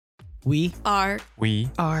We are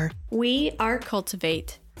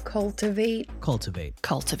cultivate. cultivate.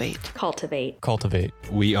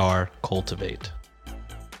 We are Cultivate.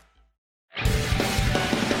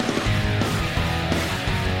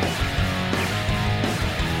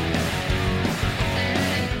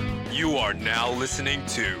 You are now listening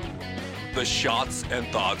to the Shots and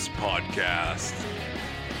Thoughts Podcast.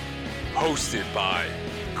 Hosted by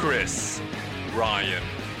Chris, Ryan,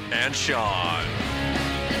 and Sean.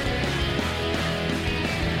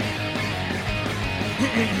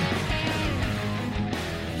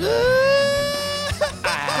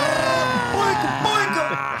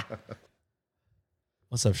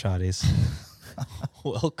 What's up, shotties?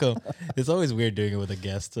 Welcome. It's always weird doing it with a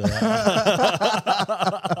guest. We're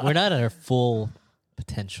not at our full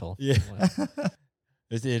potential. Yeah.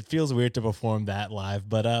 It feels weird to perform that live,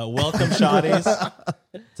 but welcome, shotties,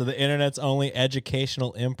 to the internet's only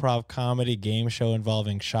educational improv comedy game show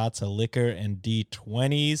involving shots of liquor and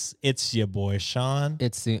D20s. It's your boy, Sean.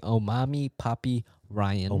 It's the Omami Poppy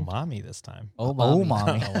Ryan. Omami this time.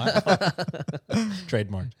 Omami.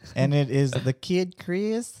 Trademark. And it is the kid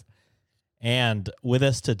Chris. And with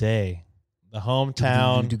us today, the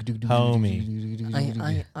hometown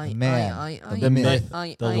homie, The man, the myth,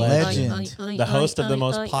 the legend, legend. the host of the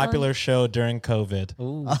most popular show during COVID.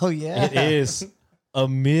 Ooh. Oh yeah. It is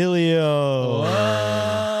Emilio.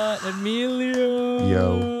 What? Emilio.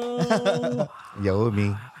 Yo,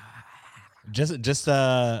 me. Just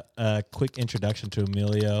a quick introduction to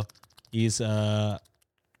Emilio. He's a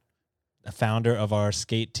founder of our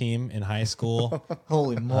skate team in high school,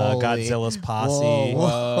 Holy moly. Godzilla's Posse.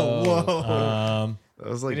 Whoa. That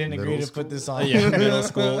was like We didn't agree to put this on. Yeah, middle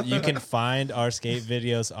school. You can find our skate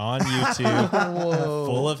videos on YouTube,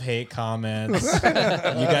 full of hate comments. You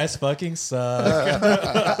guys fucking suck.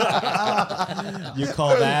 You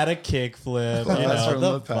call that a kickflip? You Blast know from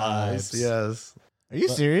the past. vibes. Yes. Are you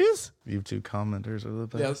serious? YouTube commenters are the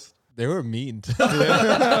best. Yes. They were mean. They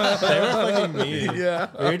were fucking mean. Yeah.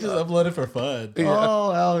 We were just uploaded for fun.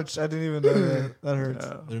 Oh, ouch. I didn't even know that. That hurts.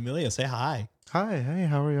 But Emilio, say hi. Hi, hey,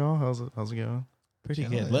 how are y'all? How's it going? Pretty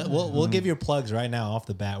good. We'll give you plugs right now off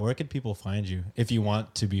the bat. Where can people find you if you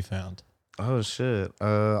want to be found? Oh shit.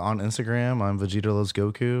 On Instagram, I'm Vegeta Loves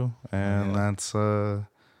Goku, and that's my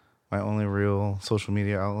only real social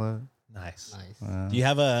media outlet. Nice. Nice. Do you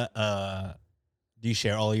have do you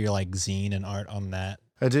share all your like zine and art on that?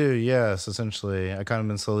 I do, yes, essentially. I kind of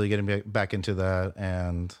been slowly getting back into that,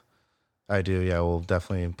 and I do, yeah, we'll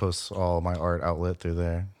definitely post all my art outlet through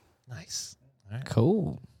there. Nice. All right.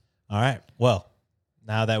 Cool. All right. Well,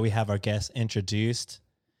 now that we have our guests introduced,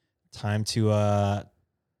 time to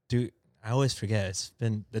do. I always forget. It's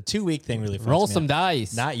been the 2-week thing. Really Roll fucks me some up.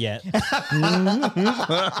 dice. Not yet. All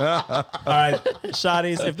right,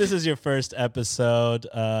 shotties. If this is your first episode,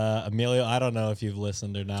 Emilio, I don't know if you've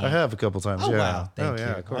listened or not. I have a couple times, Oh, yeah. wow. Thank you.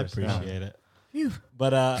 Yeah, of course. I appreciate it.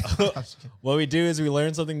 But what we do is we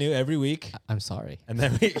learn something new every week. I'm sorry. And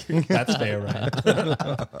then that's fair, right?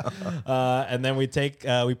 And then we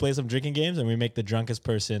play some drinking games and we make the drunkest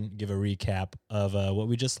person give a recap of what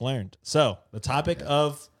we just learned. So the topic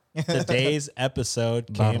of today's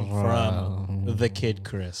episode came from the kid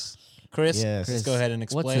Chris. Chris, Yes. let's go ahead and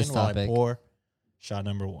What's explain this while I topic? pour shot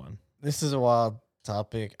number 1. This is a wild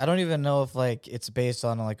topic. I don't even know if like it's based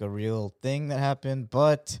on like a real thing that happened,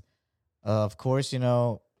 but of course, you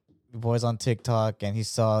know, the boy's on TikTok and he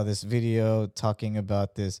saw this video talking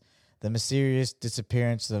about the mysterious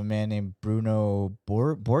disappearance of a man named Bruno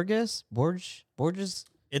Borges.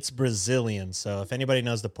 It's Brazilian, so if anybody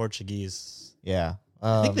knows the Portuguese, Yeah.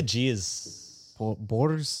 I think the G is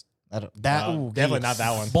Borders. I don't. That ooh, definitely not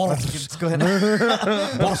that one. Let's go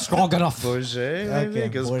ahead. Strong enough. Bourget, maybe? Okay,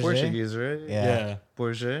 Because Bourget. Portuguese, right? Yeah.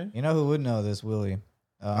 Bourget? You know who would know this, Willie?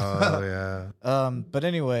 Oh, yeah. But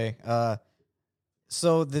anyway,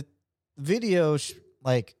 so the video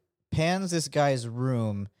like pans this guy's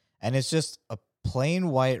room, and it's just a plain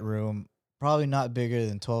white room, probably not bigger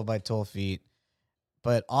than 12 by 12 feet.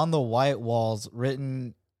 But on the white walls,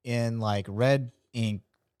 written in like red ink,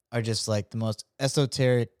 are just like the most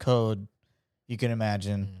esoteric code you can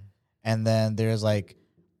imagine. And then there's like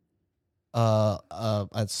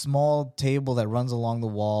a small table that runs along the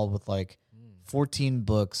wall with like 14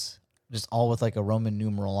 books, just all with like a Roman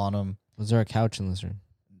numeral on them. Was there a couch in this room?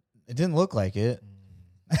 It didn't look like it.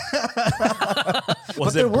 Was But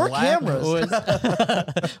it there were black? cameras.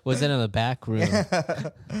 Was it in the back room?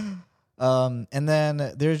 And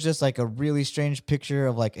then there's just like a really strange picture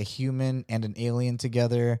of like a human and an alien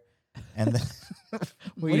together. And then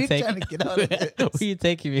What are you trying to get out of it? Where you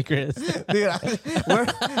taking me, Chris? Dude,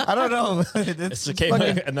 I don't know. It's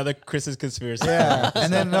okay. Another Chris's conspiracy. Yeah,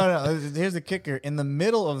 and then no. Here's the kicker: in the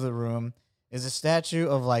middle of the room is a statue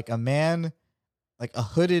of like a man, like a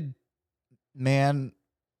hooded man,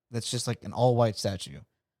 that's just like an all white statue,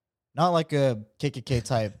 not like a KKK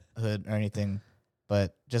type hood or anything,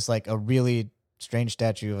 but just like a really strange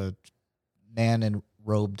statue of a man in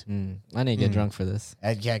robed. I need to get drunk for this.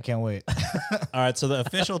 I can't wait. All right. So the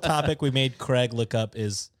official topic we made Craig look up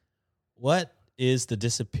is what is the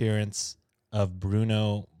disappearance of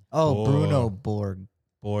Bruno Bruno Borg.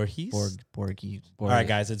 Borges? Borges. All right,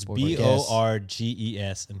 guys. It's Borges.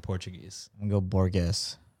 Borges in Portuguese. I'm gonna go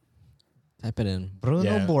Borges. Type it in. Bruno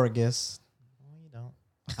Yeah. Borges. You don't.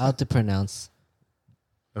 How to pronounce?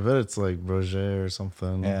 I bet it's like Roger or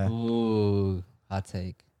something. Yeah. Ooh, hot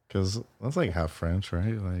take. Because that's like half French,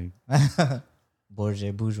 right? Like,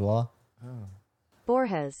 Borges bourgeois.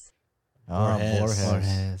 Borges. Oh, Borges.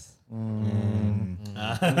 Borges.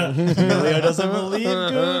 Emilio doesn't believe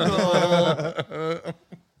Google.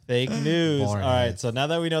 Fake news. All right. Borges. So now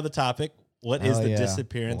that we know the topic, what is Oh, the yeah.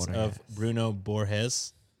 disappearance of Borges. Bruno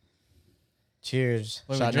Borges? Cheers.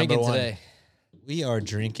 What are Shot we drinking number one. today? We are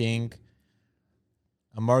drinking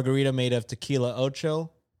a margarita made of tequila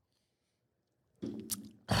ocho,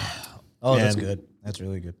 Oh, that's Man. good. That's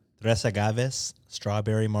really good. tres agaves,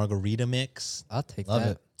 strawberry margarita mix. I'll take Love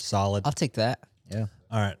that. it. Solid. I'll take that. Yeah.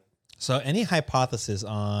 All right. So any hypothesis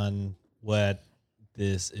on what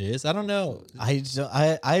this is? I don't know I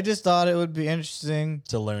just thought it would be interesting.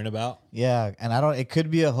 to learn about. Yeah, and I don't. It could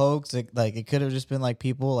be a hoax. It could have just been like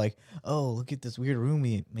people like, oh, look at this weird room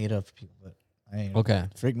we made up for people. But I ain't Okay,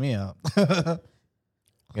 freaked me out. Go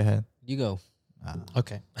ahead. you go.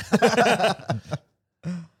 Okay.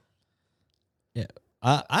 Yeah.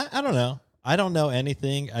 I don't know. I don't know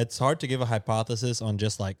anything. It's hard to give a hypothesis on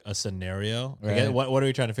just like a scenario. Like, Right. what are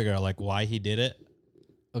we trying to figure out? Like why he did it,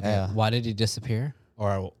 Okay, Yeah. why did he disappear?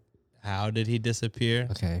 or how did he disappear?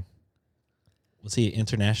 Okay, Was he an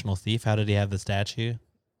international thief? How did he have the statue?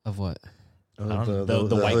 of what? don't know.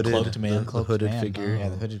 The white cloaked man. The hooded Man. figure. Yeah,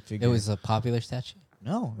 the hooded figure. It was a popular statue.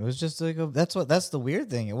 no. It was just like that's the weird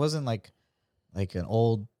thing. It wasn't like an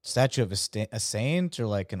old statue of a saint or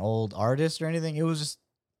like an old artist or anything. It was just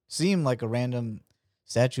seemed like a random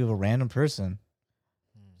statue of a random person.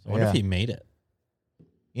 I wonder if he made it.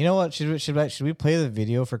 You know what? Should we play the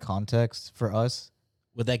video for context for us?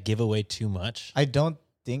 Would that give away too much? I don't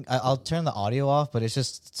think I'll turn the audio off, but it's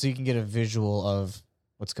just so you can get a visual of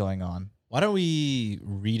what's going on. Why don't we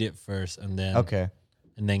read it first and then and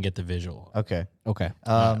then get the visual? Okay. Okay,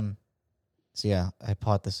 So yeah,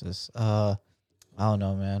 hypothesis. I don't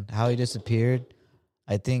know, man. How he disappeared?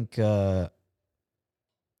 I think. so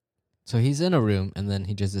he's in a room and then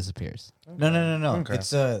he just disappears. No. Okay.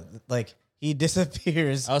 It's like he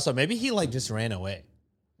disappears. Oh, so maybe he like just ran away.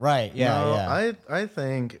 Right. Yeah. No, yeah. I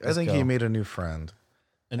think Let's he go. made a new friend.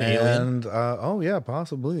 An alien. And oh yeah,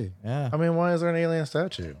 possibly. Yeah. I mean, why is there an alien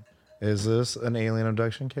statue? Is this an alien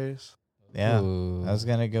abduction case? Yeah. Ooh. I was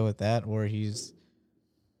gonna go with that, where he's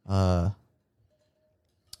on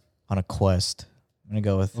a quest. I'm gonna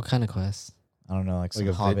go with What kind of quest? I don't know, like some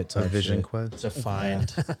Like Hobbit a type vision shit. quest? To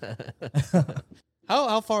find.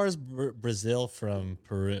 How far is Brazil from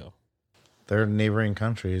Peru? They're neighboring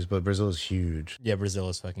countries, but Brazil is huge. Yeah, Brazil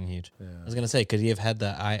is fucking huge. Yeah. I was gonna say, could he have had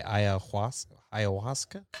the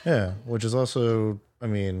ayahuasca? Yeah, which is also, I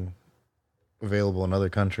mean, available in other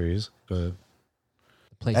countries, but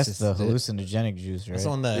The That's places the that- hallucinogenic juice, right? That's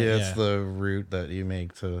on the yeah, it's the root that you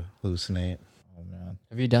make to hallucinate. Oh man.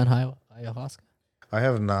 Have you done ayahuasca? I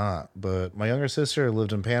have not, but my younger sister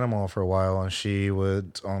lived in Panama for a while, and she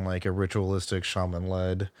went on like a ritualistic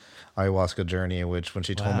shaman-led ayahuasca journey. Which, when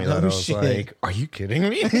she told me Wow. that, No I was shit. like, "Are you kidding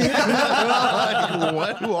me? Like,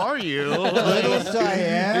 what? Who are you?" Little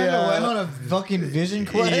Diane Yeah. went on a fucking vision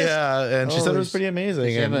quest. Yeah, and she said it Holy was pretty amazing.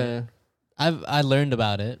 Did you have And, I learned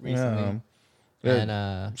about it recently, yeah.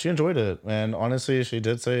 and She enjoyed it, and honestly, she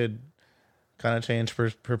did say it kind of changed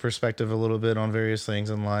her perspective a little bit on various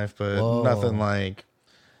things in life, but Whoa. nothing like,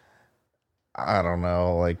 I don't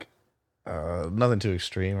know, like nothing too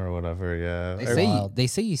extreme or whatever. Yeah, they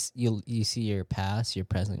say you see your past, your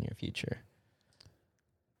present, and your future.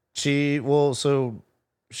 so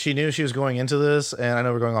she knew she was going into this, and I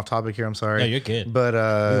know we're going off topic here. I'm sorry. Yeah, you're good. But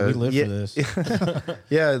Dude, we live yeah, for this.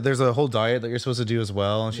 yeah, there's a whole diet that you're supposed to do as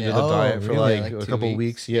well, and she did Yeah. a Oh, diet for really? like Like a 2 couple weeks?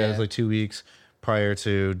 weeks. Yeah, it was Yeah. like 2 weeks prior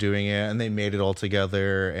to doing it, and they made it all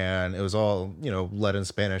together, and it was all led in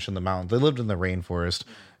Spanish in the mountains. They lived in the rainforest,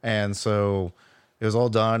 and so It was all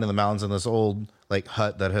done in the mountains in this old like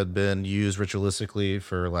hut that had been used ritualistically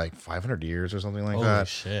for like 500 years or something like Holy that.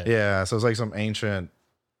 shit. Yeah, so it's like some ancient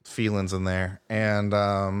feelings in there, and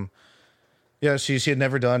yeah, she had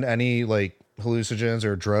never done any like hallucinogens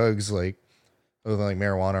or drugs like other than like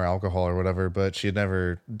marijuana or alcohol or whatever, but she had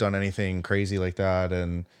never done anything crazy like that.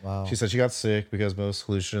 And Wow. she said she got sick because most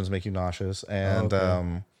hallucinogens make you nauseous, and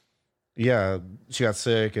okay. yeah, she got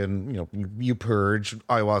sick, and you purge.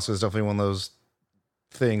 Ayahuasca is definitely one of those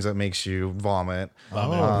things that makes you vomit.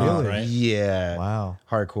 really? Right? Yeah, Wow.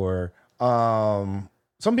 hardcore.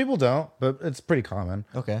 Some people don't, but it's pretty common.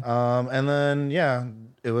 Okay. And then yeah,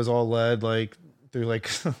 it was all led like through like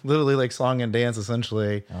literally like song and dance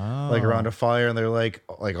essentially, like around a fire, and they're like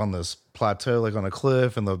on this plateau, like on a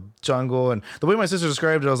cliff in the jungle. And the way my sister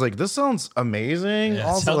described it, I was like, this sounds amazing. Yeah,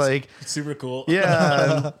 Also sounds like super cool.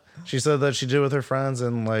 yeah, and she said that she did with her friends,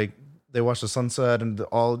 and like they watched the sunset, and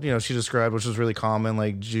all she described, which was really common,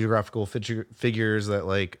 like geographical figures that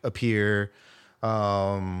like appear,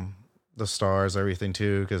 the stars, everything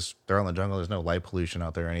too, because they're out in the jungle. There's no light pollution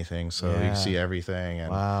out there or anything, so you Yeah. can see everything.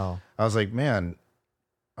 And Wow. I was like, man,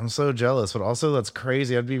 I'm so jealous, but also that's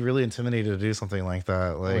crazy. I'd be really intimidated to do something like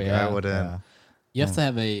that. Like yeah. I wouldn't. Yeah. You have to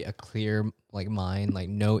have a clear like mind, like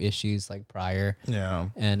no issues like prior. Yeah.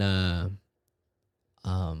 And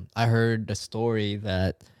I heard a story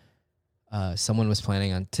that someone was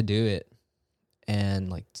planning on to do it, and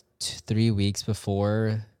like 3 weeks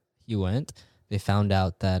before he went, they found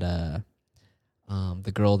out that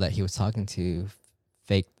the girl that he was talking to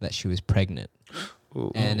faked that she was pregnant,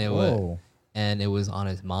 Ooh. and it was Whoa. and it was on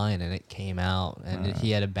his mind, and it came out, and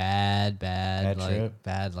he had a bad Bad trip.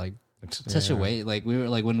 such a Yeah. way. Like we were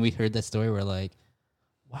like when we heard that story, we're like,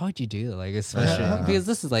 why would you do that? Like especially because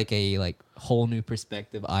this is like a whole new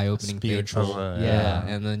perspective, eye opening Spiritual. Yeah,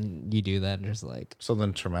 and then you do that and just like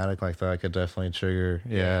Something traumatic like that could definitely trigger,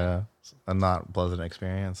 a not pleasant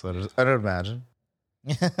experience. I'd imagine.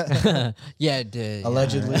 yeah, it did.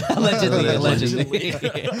 Allegedly. allegedly.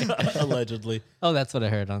 Allegedly. Oh, that's what I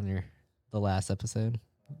heard on the last episode.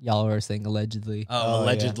 Y'all were saying allegedly. Oh, yeah.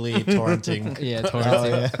 allegedly torrenting. Yeah, Oh,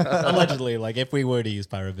 torrenting. yeah. Allegedly, like if we were to use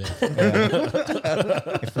Pyrobit.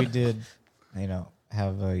 If we did,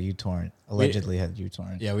 have a uTorrent, allegedly had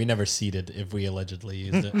uTorrent. Yeah, we never seeded if we allegedly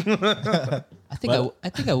used it. I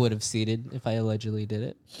think I would have seeded if I allegedly did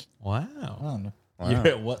it. I Wow. don't know.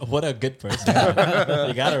 You're, what a good person.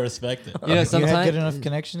 You gotta respect it. You know, You had sometimes good enough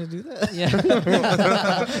connection to do that? Yeah.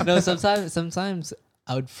 No, sometimes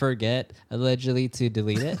I would forget allegedly to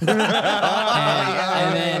delete it. And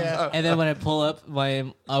then when I open up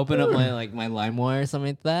my LimeWire or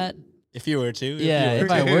something like that. If you were to. Yeah,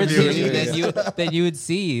 if I were to, then you would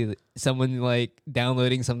see someone like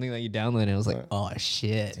downloading something that you downloaded. And I was like, oh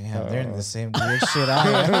shit. Damn, they're in the same weird shit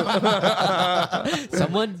I am.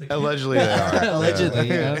 Someone Allegedly they are. allegedly,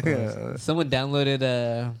 you know? Someone downloaded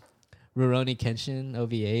Rurouni Kenshin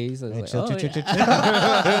OVAs. I was like, Chill, oh, chill, chill,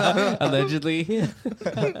 yeah. Allegedly.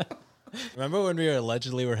 Remember when we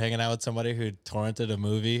were hanging out with somebody who torrented a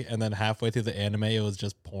movie, and then halfway through the anime it was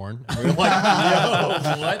just porn? And we were like, yo,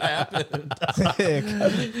 what happened? Sick.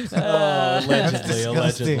 Allegedly.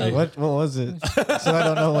 Disgusting. What was it? So I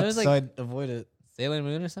don't know It what was like- side avoid it. Sailor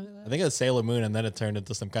Moon or something like I that? think it was Sailor Moon, and then it turned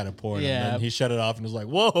into some kind of porn. Yeah. And then he shut it off and was like,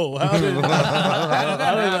 whoa, how did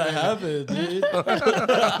that happen, dude?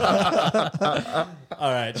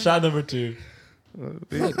 All right, shot number 2.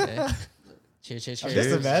 Okay. Cheers, cheers, I'm cheers.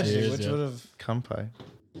 just imagining Cheers, which yeah. would have Kampai.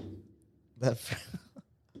 that.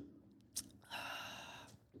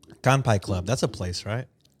 Kanpai Club. That's a place, right?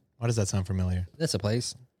 Why does that sound familiar? That's a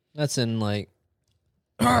place. That's in like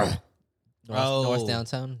North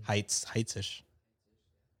downtown. Heights-ish.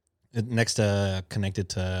 Next to, connected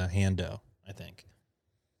to Hando, I think.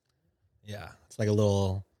 Yeah. It's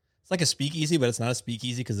like a speakeasy, but it's not a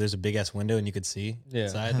speakeasy because there's a big ass window and you could see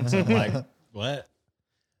inside. So I'm like, what?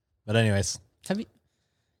 But anyways.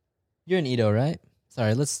 You're in Edo, right?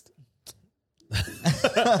 Sorry, let's.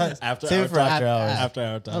 after Save our it for talk. after hours. After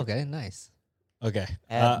our talk. Okay, nice. Okay.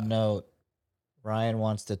 Add note. Ryan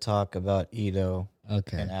wants to talk about Edo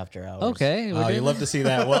Okay. and after hours. Okay. Oh, you love to see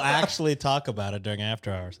that. We'll actually talk about it during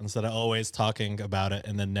after hours instead of always talking about it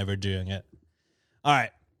and then never doing it. All right.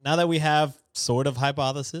 Now that we have sort of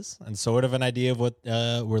hypothesis and sort of an idea of what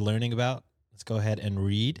we're learning about, let's go ahead and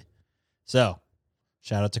read. So,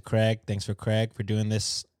 shout out to Craig. Thanks for Craig for doing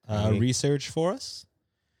this research for us.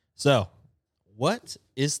 So, what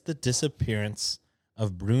is the disappearance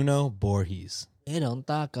of Bruno Borges? They don't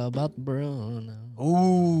talk about Bruno.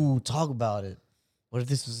 Ooh, talk about it. What if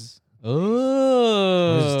this was?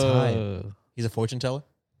 Oh. What is time? He's a fortune teller.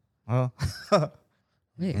 Huh? Yeah,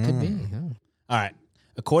 it could be. Huh? All right.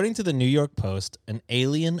 According to the New York Post, an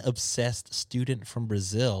alien-obsessed student from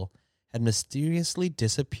Brazil had mysteriously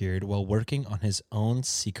disappeared while working on his own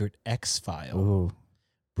secret X-file. Ooh.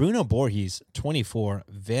 Bruno Borges, 24,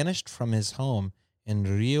 vanished from his home in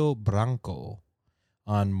Rio Branco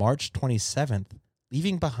on March 27th,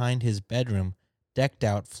 leaving behind his bedroom decked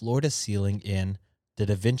out floor-to-ceiling in the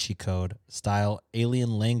Da Vinci Code style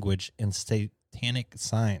alien language and satanic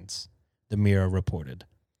signs, the Mirror reported.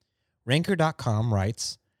 Ranker.com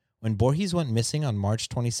writes, when Borges went missing on March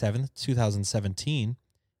 27, 2017,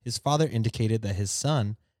 his father indicated that his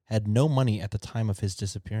son had no money at the time of his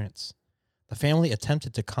disappearance. The family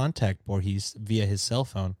attempted to contact Borges via his cell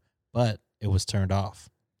phone, but it was turned off.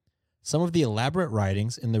 Some of the elaborate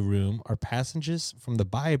writings in the room are passages from the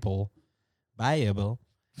Bible,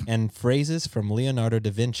 and phrases from Leonardo da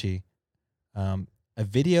Vinci. A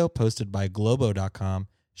video posted by Globo.com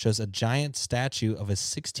shows a giant statue of a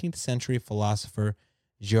 16th century philosopher,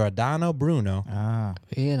 Giordano Bruno,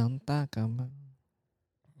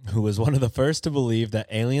 who was one of the first to believe that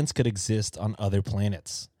aliens could exist on other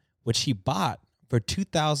planets, which he bought for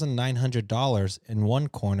 $2,900 in one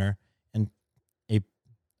corner, and he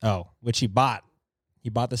bought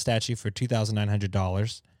the statue for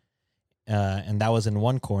 $2,900, and that was in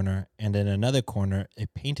one corner, and in another corner, a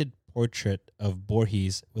painted portrait of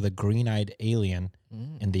Borges with a green-eyed alien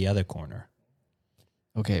in the other corner.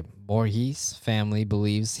 Okay, Borges' family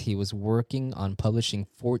believes he was working on publishing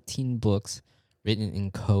 14 books written in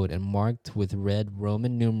code and marked with red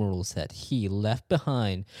Roman numerals that he left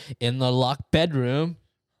behind in the locked bedroom.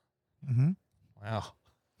 Mm-hmm. Wow.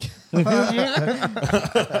 You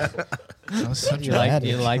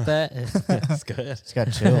like that? That's good. It's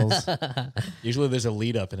got chills. Usually there's a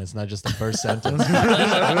lead up and it's not just the first sentence.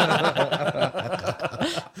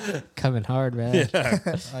 Coming hard, man. Yeah.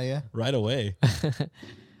 Oh, yeah? Right away.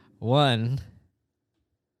 One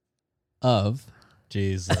of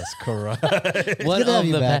Jesus Christ. one Good to have of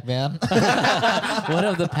you the back, man. one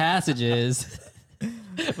of the passages.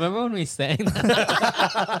 Remember when we sang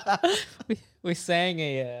that? we sang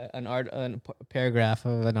a paragraph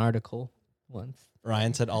of an article once.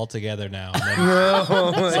 Ryan said all together now. And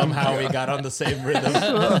then somehow we got on the same rhythm.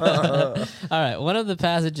 All right, one of the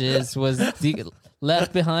passages was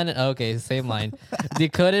left behind. Okay, same line.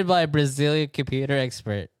 Decoded by a Brazilian computer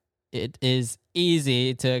expert. It is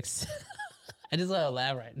easy to. I just want to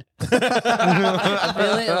laugh right now. I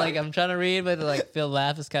feel it like I'm trying to read, but like feel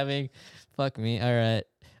laugh is coming. Fuck me. All right,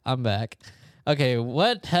 I'm back. Okay,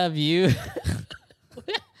 what have you?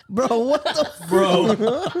 Bro, what the Bro,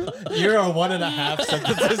 you're 1.5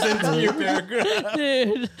 sentences into your paragraph.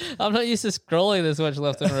 Dude, I'm not used to scrolling this much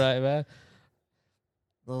left and right, man.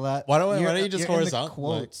 Why don't you just horizontal?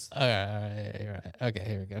 Quotes. All right, you're right. Okay,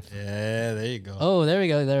 here we go. Yeah, there you go. Oh, there we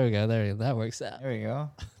go. That works out. There we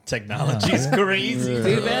go. Technology's crazy.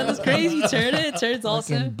 Dude, man, that's crazy. Turn it. It turns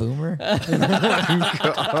also. Fucking boomer.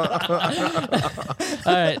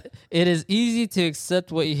 All right. It is easy to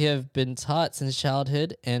accept what you have been taught since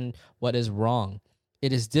childhood and what is wrong.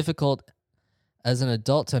 It is difficult as an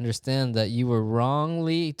adult to understand that you were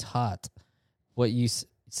wrongly taught. What you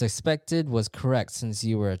suspected was correct since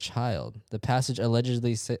you were a child. The passage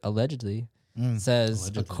allegedly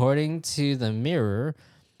says, according to the Mirror,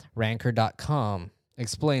 Ranker.com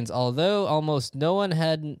explains, although almost no one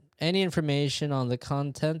had any information on the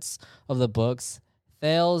contents of the books,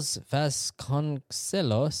 Thales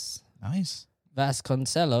Vasconcelos,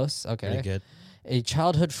 okay, Pretty good. a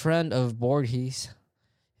childhood friend of Borges,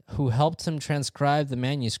 who helped him transcribe the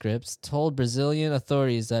manuscripts, told Brazilian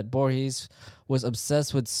authorities that Borges was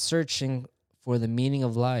obsessed with searching for the meaning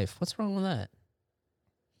of life. What's wrong with that?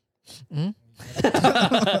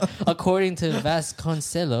 According to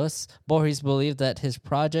Vasconcelos, Borges believed that his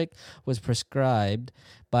project was prescribed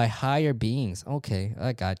by higher beings. Okay,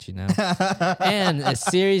 I got you now. And the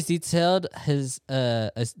series detailed his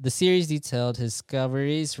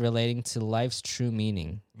discoveries relating to life's true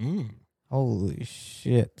meaning. Holy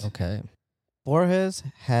shit. Okay. Borges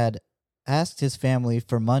had asked his family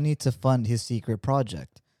for money to fund his secret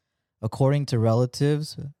project, according to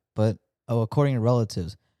relatives, but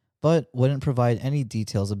wouldn't provide any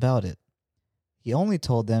details about it. He only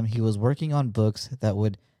told them he was working on books that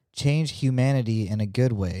would change humanity in a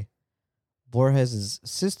good way. Borges'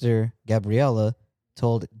 sister, Gabriela,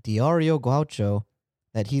 told Diario Gaucho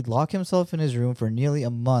that he'd lock himself in his room for nearly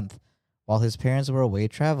a month while his parents were away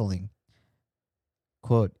traveling.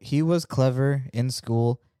 Quote, he was clever in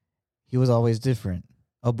school. He was always different.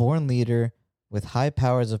 A born leader with high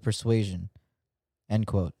powers of persuasion. End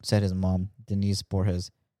quote, said his mom, Denise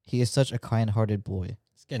Borges. He is such a kind-hearted boy.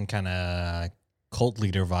 It's getting kind of cult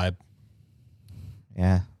leader vibe.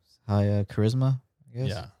 Yeah. High charisma, I guess.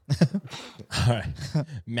 Yeah. All right.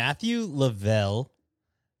 Matthew Lavelle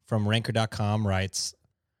from Ranker.com writes,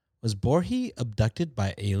 was Borges abducted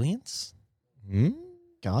by aliens?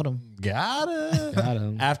 Got him. Got it. Got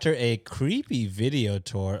him. After a creepy video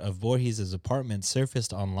tour of Borges' apartment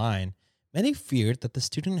surfaced online, many feared that the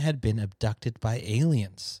student had been abducted by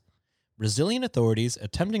aliens. Brazilian authorities,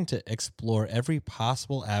 attempting to explore every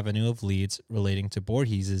possible avenue of leads relating to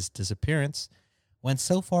Borges' disappearance, went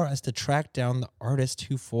so far as to track down the artist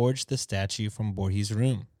who forged the statue from Borges'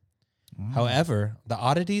 room. However, the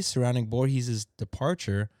oddities surrounding Borges'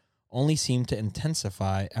 departure only seemed to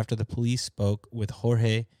intensify after the police spoke with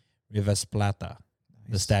Jorge Rivas Plata,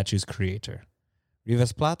 the statue's creator.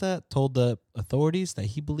 Rivas Plata told the authorities that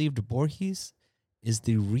he believed Borges is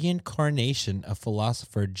the reincarnation of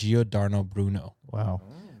philosopher Giordano Bruno. Wow.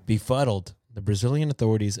 Befuddled, the Brazilian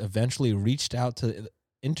authorities eventually reached out to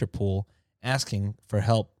Interpol asking for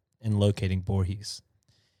help in locating Borges.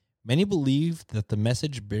 Many believed that the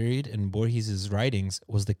message buried in Borges' writings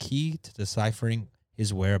was the key to deciphering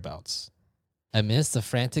his whereabouts. Amidst the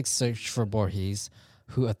frantic search for Borges,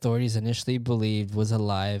 who authorities initially believed was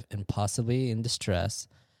alive and possibly in distress,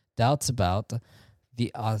 doubts about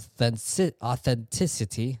the authenticity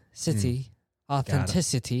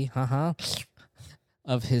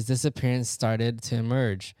of his disappearance started to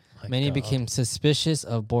emerge. Many became suspicious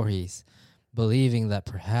of Borges, believing that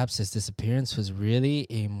perhaps his disappearance was really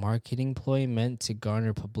a marketing ploy meant to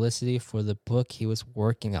garner publicity for the book he was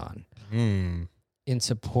working on. In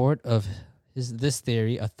support of this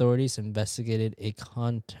theory, authorities investigated a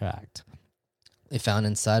contract they found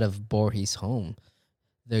inside of Borges' home.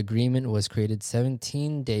 The agreement was created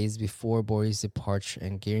 17 days before Borges' departure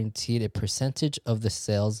and guaranteed a percentage of the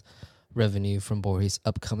sales revenue from Borges'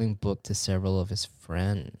 upcoming book to several of his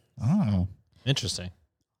friends. Oh. Interesting.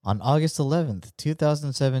 On August 11th,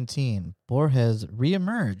 2017, Borges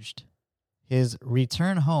reemerged. His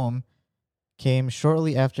return home came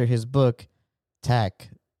shortly after his book, TAC,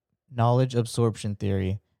 Knowledge Absorption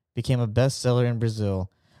Theory, became a bestseller in Brazil.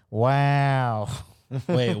 Wow.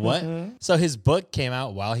 Wait, what? So his book came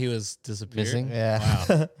out while he was disappearing? Missing? Yeah.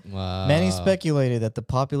 Wow. Wow. Many speculated that the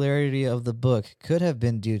popularity of the book could have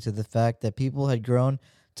been due to the fact that people had grown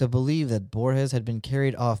to believe that Borges had been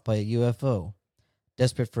carried off by a UFO.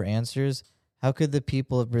 Desperate for answers, how could the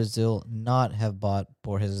people of Brazil not have bought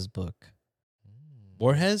Borges' book?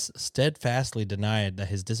 Borges steadfastly denied that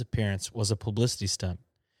his disappearance was a publicity stunt.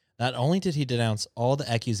 Not only did he denounce all the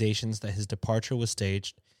accusations that his departure was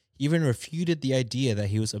staged, he even refuted the idea that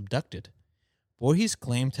he was abducted. Borges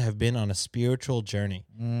claimed to have been on a spiritual journey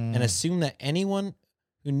and assumed that anyone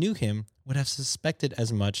who knew him would have suspected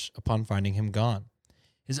as much upon finding him gone.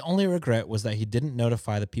 His only regret was that he didn't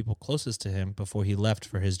notify the people closest to him before he left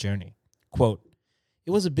for his journey. Quote,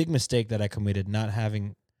 "It was a big mistake that I committed not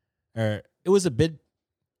having, or it was a bit,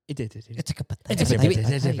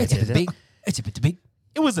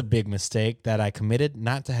 It was a big mistake that I committed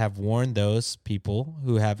not to have warned those people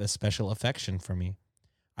who have a special affection for me.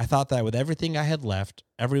 I thought that with everything I had left,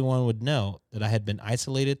 everyone would know that I had been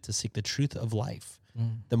isolated to seek the truth of life.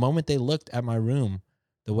 The moment they looked at my room,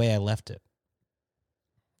 the way I left it."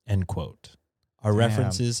 End quote. Our Damn.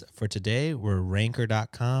 references for today were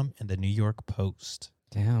Ranker.com and the New York Post.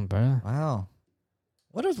 Damn, bro. Wow.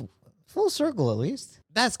 What a full circle, at least.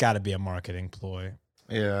 That's got to be a marketing ploy.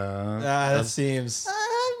 Yeah. That seems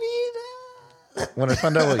When I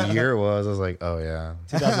found out what year it was, I was like, oh, yeah.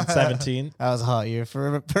 2017. That was a hot year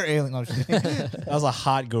for alien. No, I'm just kidding. That was a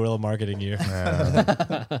hot guerrilla marketing year.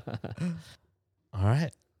 Yeah. All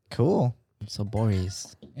right. Cool. So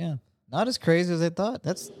Borges, Yeah. Not as crazy as I thought.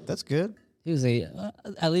 That's good. he was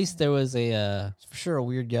at least there was a. He's for sure a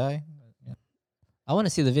weird guy. I want to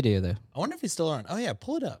see the video though. I wonder if he's still on. Oh, yeah.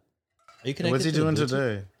 Pull it up. Are you connected What's he to the doing Bluetooth?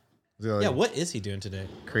 today? Is he like Yeah, what is he doing today?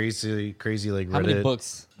 crazy like How many Reddit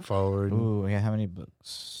books? forward? Ooh, yeah. How many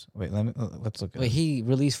books? Wait, let's look at Wait, it. he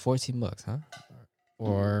released 14 books, huh?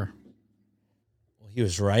 Or Well, he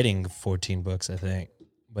was writing 14 books, I think,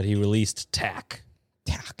 but he released TAC,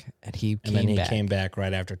 and he and came then he back. came back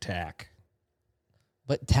right after TAC.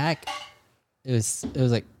 But TAC, it was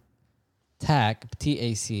like TAC,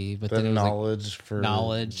 TAC, but The then it was like knowledge for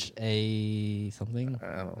knowledge, a something. I don't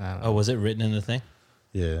I know. don't Oh, know. was it written in the thing?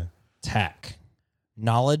 Yeah. TAC,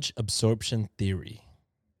 Knowledge Absorption Theory.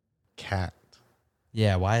 Cat.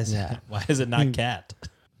 Yeah, why is Yeah. why is it not cat?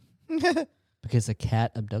 Because a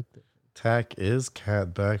cat abducted. Tack is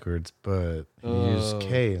cat backwards, but you use Oh.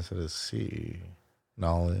 K instead of C.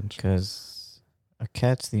 Knowledge. Because a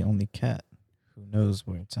cat's the only cat who knows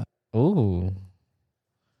where it's at. Ooh.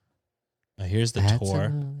 Here's the That's tour.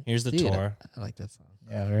 a- Here's the Dude, tour. I like that song.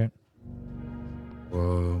 Yeah, right.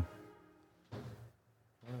 Whoa.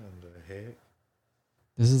 What the heck?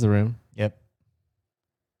 This is the room. Yep.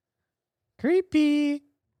 Creepy.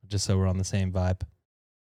 Just so we're on the same vibe.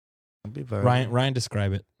 I'll be back. Ryan,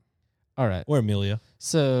 describe it. All right. Or Amelia.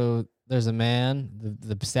 So there's a man.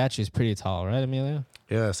 The statue is pretty tall, right, Emilio?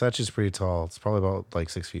 Yeah, statue's pretty tall. It's probably about like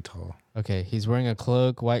 6 feet tall. Okay. He's wearing a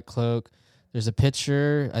cloak, white cloak. There's a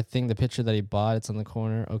picture. I think the picture that he bought. It's on the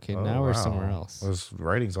corner. Okay, Oh, now we're wow. somewhere else. There's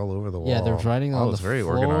writings all over the wall. Yeah, there's writing on Oh, the it's very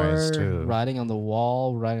floor, organized too. writing on the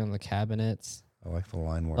wall, writing on the cabinets. I like the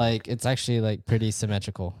line work. Like it's actually like pretty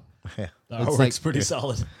symmetrical. yeah. The It's artwork's like- pretty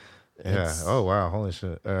solid. Yeah. It's- Oh wow. Holy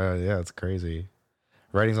shit. Yeah, it's crazy.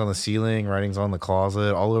 Writings on the ceiling, writings on the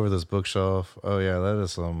closet, all over this bookshelf. Oh yeah, that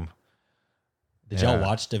is some. Did Yeah. y'all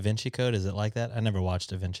watch Da Vinci Code? Is it like that? I never watched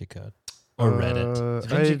Da Vinci Code or read it. Da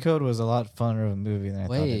Vinci Code was a lot funner of a movie than I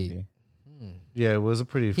thought it'd be. Yeah, it was a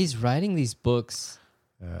pretty. He's writing these books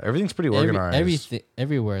everything's pretty organized. everything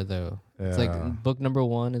everywhere though. It's Yeah. like book number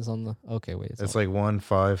 1 is on the. Okay, wait. It's like 1,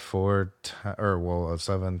 5, 4, 10, or well,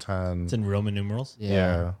 7, 10. It's in Roman numerals.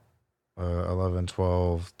 Yeah. 11,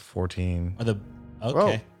 12, 14. Are the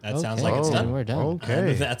okay? That sounds like it's Okay, done. We're done.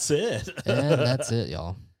 Okay. And that's it. And that's it,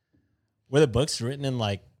 y'all. Were the books written in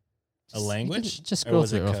like a You language? can just Or scroll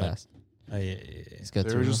was through it real code? fast. Oh, yeah. Just go They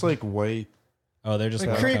through. were just like white. Oh, they're just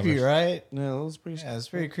Like hard creepy, covers. right? Yeah, that was pretty. Yeah, it's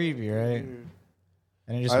pretty creepy, right?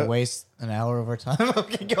 And it just I- wastes an hour of our time.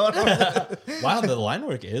 Okay, going on. Wow, the line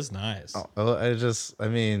work is nice. I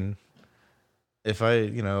mean, if I,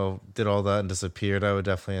 did all that and disappeared, I would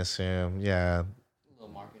definitely assume, yeah,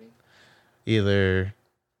 little marketing. either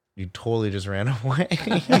you totally just ran away,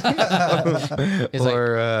 It's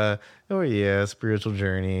like- or yeah, spiritual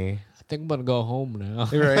journey. I think I'm gonna go home now.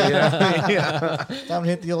 Right? Yeah, yeah. Time to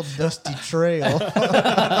hit the old dusty trail.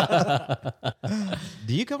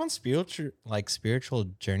 Do you go on spiritual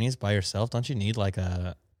journeys by yourself? Don't you need like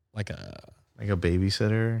a Like a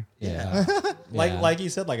babysitter. Yeah. like you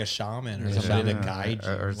said, like a shaman or Yeah. somebody to Yeah, guide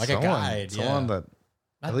you, or like someone, a guide. someone Yeah. that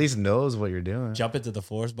at least knows what you're doing. Jump into the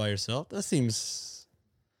forest by yourself. That seems,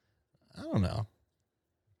 I don't know.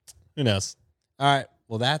 Who knows? All right.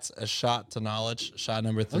 Well, that's a shot to knowledge. Shot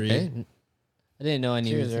number 3. Okay. I didn't know I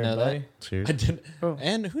needed Cheers, to know everybody. Cheers. I didn't, Oh.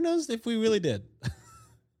 and who knows if we really did.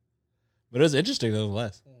 But it was interesting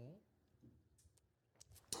nonetheless.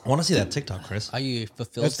 I want to see that TikTok, Chris. that. Are you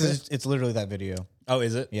fulfilled? It's literally that video. Oh,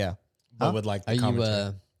 is it? Yeah. But Huh? with like the Are you?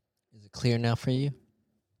 commentary. Is it clear now for you?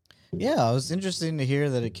 Yeah, it was interesting to hear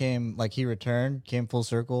that it came, like he returned, came full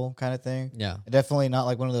circle kind of thing. Yeah. Definitely not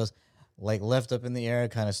like one of those like left up in the air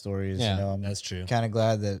kind of stories. Yeah, You know, I'm That's true. kind of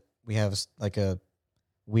glad that we have like a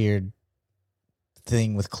weird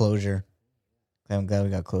thing with closure. I'm glad we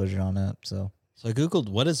got closure on that. So So I Googled,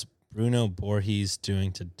 what is Bruno Borges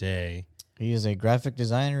doing today? he is a graphic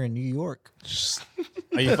designer in New York.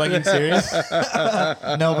 Are you fucking serious?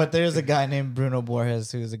 No, but there's a guy named Bruno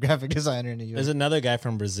Borges who's a graphic designer in New York. There's another guy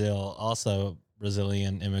from Brazil, also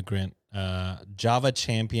Brazilian immigrant, Java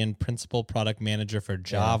champion, principal product manager for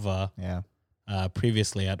Java, Yeah.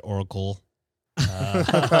 previously at Oracle. He's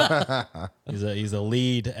a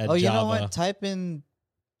lead at Oh, Java. you know what? Type in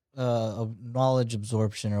knowledge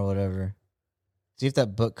absorption or whatever. See if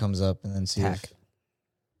that book comes up, and then see if.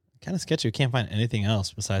 Kind of sketchy. We can't find anything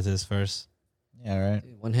else besides his first. Yeah, right.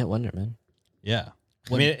 One hit wonder, man. Yeah,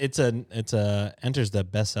 I mean it's a enters the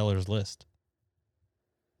bestsellers list.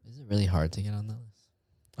 Is it really hard to get on that list?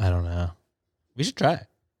 I don't know. We should try it.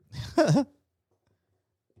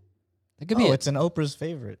 That could be. Oh, it's an Oprah's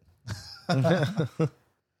favorite. That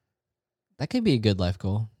could be a good life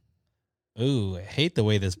goal. Ooh, I hate the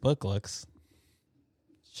way this book looks.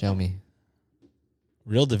 Show me.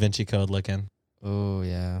 Real Da Vinci Code looking. Oh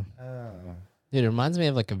yeah. Dude, it reminds me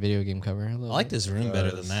of like a video game cover. I like this room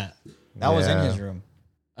better than that. That was in Yeah. his room.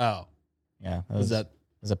 Oh, Yeah. was that?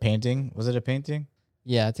 It was a painting? Was it a painting?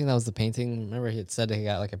 Yeah, I think that was the painting. Remember, he had said he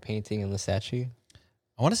got like a painting in the statue.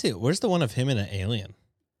 I want to see it. Where's the one of him and an alien?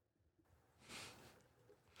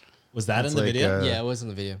 Was that It's in the like, video? Yeah, it was in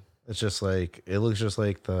the video. It's just like it looks just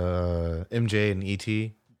like the MJ and ET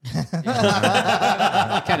It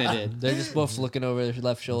kind of did. They're just both looking over their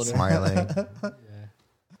left shoulder. smiling. All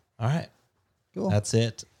right. Cool. That's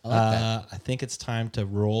it. I like that. I think it's time to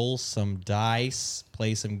roll some dice,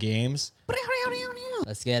 play some games.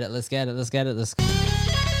 Let's get it. Let's get it. Let's get it. Let's.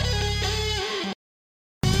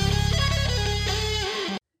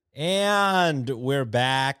 And we're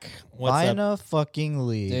back. What's up? Vina fucking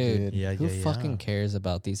Lee, Dude, dude. Yeah, who yeah, fucking yeah. cares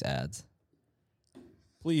about these ads?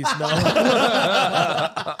 Please no.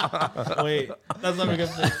 Wait, that's not a good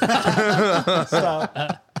thing. Stop.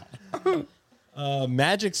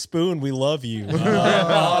 Magic Spoon, we love you.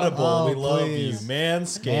 Audible, we love you. please.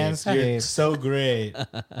 Manscaped, you're Manscaped. so great. All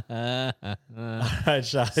right,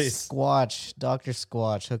 Shotties. Squatch, Dr.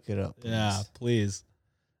 Squatch, hook it up. Please. Yeah, please.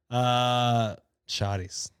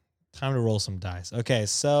 Shotties. Time to roll some dice. Okay,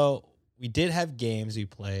 so we did have games we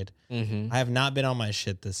played. Mm-hmm. I have not been on my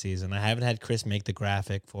shit this season. I haven't had Chris make the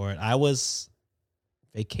graphic for it. I was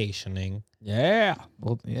vacationing. Yeah.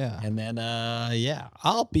 Well, yeah. And then,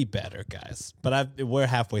 I'll be better, guys. But we're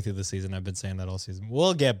halfway through the season. I've been saying that all season.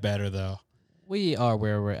 We'll get better, though. We are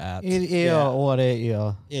where we're at. Yeah, what it,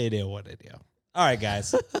 yeah. It is what it is. All right,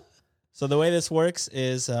 guys. So the way this works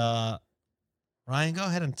is, Ryan, go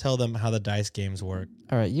ahead and tell them how the dice games work.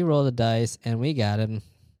 All right, you roll the dice, and we got him.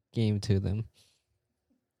 Game to them.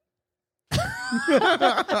 All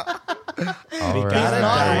We right. got He's it,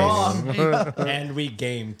 not guys. And we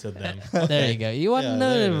game to them. There you go. You want Yeah, to know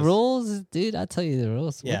there it the is. rules, dude? I'll tell you the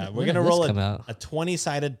rules. Yeah, When we're did going to this roll come out? a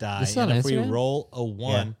 20-sided die. This is on And if we Instagram? roll a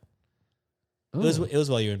 1, it was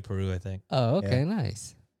while you were in Peru, I think. Oh, okay,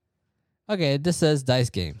 nice. Okay, this says dice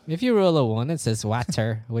game. If you roll a 1, it says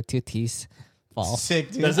water with 2 T's. Fall.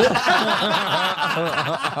 Sick, dude. Does it?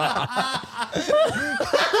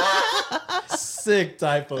 Sick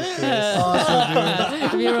typo, Chris.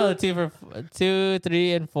 If you roll a 2,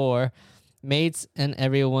 3, and 4, mates and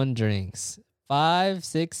everyone drinks. 5,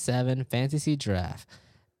 6, 7, fantasy draft.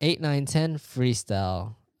 8, 9, 10,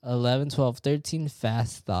 freestyle. 11, 12, 13,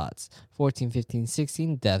 fast thoughts. 14, 15,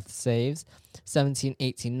 16, death saves. 17,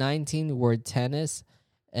 18, 19, word tennis.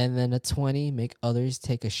 And then a 20, make others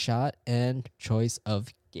take a shot, and choice of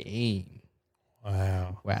game.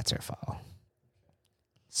 Wow. Waterfall.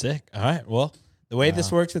 Sick. All right. Well, the way this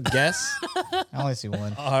works with guests I only see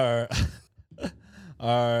one. are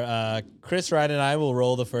Chris, Ryan, and I will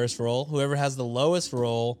roll the first roll. Whoever has the lowest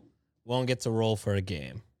roll won't get to roll for a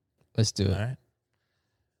game. Let's do All it. right.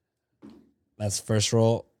 That's the first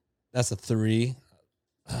roll. That's a 3.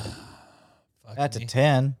 Fuck That's me. a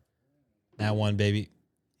 10. That one, baby.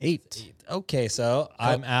 8. Okay, so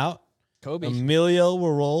I'm out. Kobe. Emilio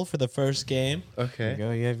will roll for the first game. There you Okay.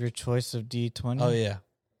 go. You have your choice of D20. Oh, yeah.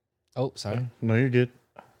 Oh, sorry. No, you're good.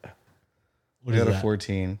 What We is got a that?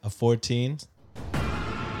 14. A 14.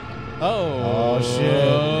 Oh,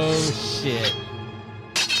 shit.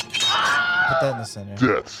 Put that in the center.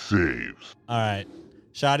 Death saves. All right.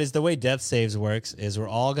 Shotties, the way death saves works is we're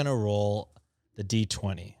all going to roll the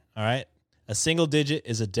D20. All right. A single digit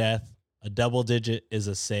is a death. A double digit is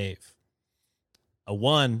a save. A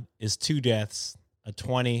 1 is 2 deaths. A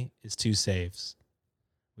 20 is 2 saves.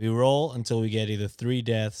 We roll until we get either 3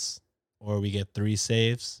 deaths or we get 3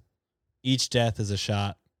 saves. Each death is a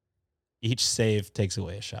shot. Each save takes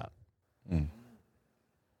away a shot. Mm.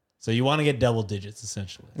 So you want to get double digits,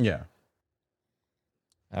 essentially. Yeah.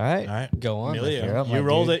 All right. All right. Go on. Emilio, You're up, my you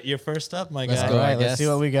rolled dude. it. You're first up, my Let's guy. go. All right, I let's see guess.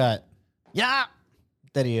 what we got. Yeah.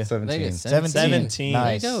 There you go. 17. Vegas, 17.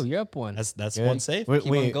 Nice. There you go. You're up one. That's Good. one save. Wait,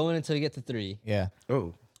 Keep on wait. going until you get to 3. Yeah.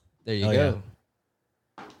 Oh. There you Oh, go.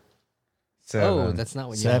 7. Oh, that's not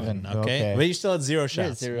what you 7. want. Okay. Okay. But you still had 0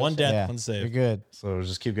 shots. 0 one shots. death, Yeah. one You're save. good. So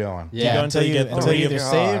just keep going. Yeah. go until you get- until you Oh, either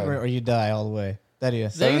God. save or you die all the way. There you go.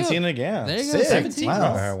 There you go. 17 again. There you go. Sick. 17. Wow.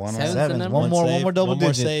 All right, one Seven's more. the 7. number. One more save, double one more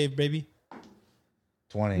digit. save, baby.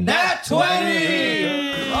 20. Nat 20!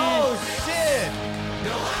 Oh, shit!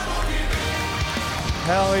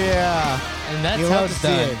 Hell yeah. And that's You how love it's to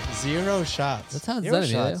see done. it. 0 shots. That's how it's 0 done.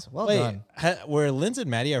 Emilio. shots. Well Wait, done. were Linz and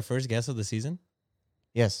Maddie our first guests of the season?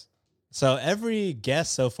 Yes. So every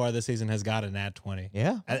guest so far this season has got a nat 20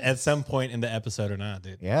 Yeah. at some point in the episode or not,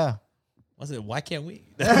 dude. Yeah. Was it? Why can't we?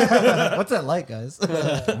 What's that like, guys?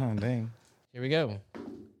 Oh, dang. Here we go.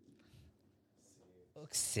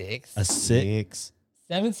 6. A 6. 6.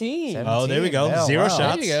 17. Oh, there we go. Yeah, 0 wow.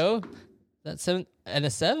 shots. There you go. That's 7 and a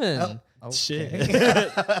 7. Oh,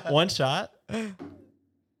 Shit. 1 shot.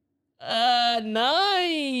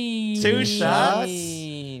 9. 2 shots.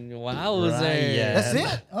 Wowzer. Ryan. That's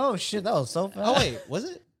it? Oh, shit. That was so fast. Oh wait, was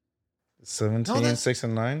it? 17, No, that's- 6,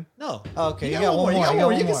 and 9. No. Oh, okay, You you got got one more. You got You got more.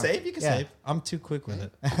 one You can more. save. You can Yeah. save. I'm too quick with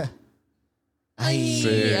it. A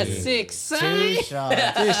Six. 6. 2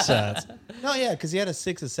 shots. 2 shots. No, yeah, because he had a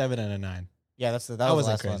 6, a 7, and a 9. Yeah, that I was the wasn't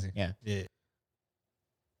last crazy. one. Yeah. Yeah.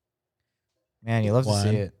 Man, you love to 1.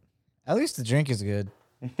 see it. At least the drink is good.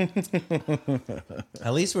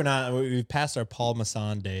 At least we're not. We've passed our Paul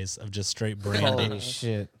Masson days of just straight brandy. Holy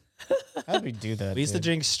shit. How'd we do that? We used to dude?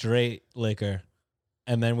 drink straight liquor,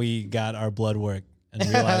 and then we got our blood work and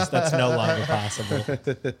realized that's no longer possible.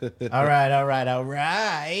 All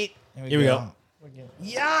right. Here we go.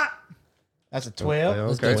 Yeah. That's a 12.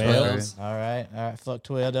 Let's Okay. go 12s. All right. Fuck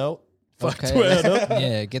 12 though. Fuck Okay. Twitter.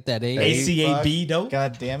 Yeah, get that 8. ACAB, though.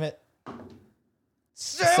 God damn it.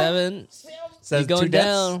 7. Says He's going 2 deaths.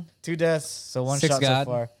 down. 2 deaths, so 1 Six shot God.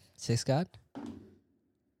 so far. 6 God.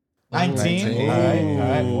 19. Ooh. All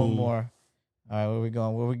right, one more. All right, where we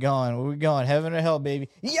going? Where we going? Where we going? Heaven or hell, baby?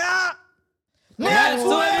 Yeah! That's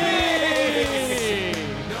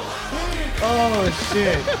Oh,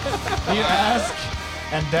 shit. You ask,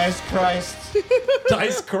 and Dice Christ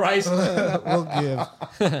Dice Christ. will give.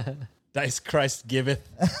 Dice Christ giveth.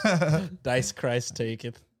 Dice Christ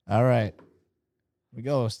taketh. All right. We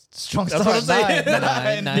go. Strong That's start. what I'm saying.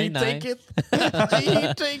 9, 9, He 9. taketh.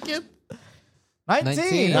 He taketh.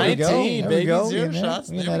 19. There we go. 19, There we baby. go. 0 We in shots.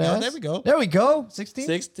 We in There we that go. ass. There we go. There we go. 16.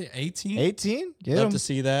 16, 18. 18. Get Love him. to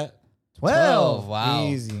see that. 12. Wow.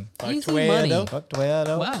 Easy. Easy Fuck money. Tweedo. Fuck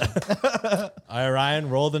Toyota. Wow. All right, Ryan,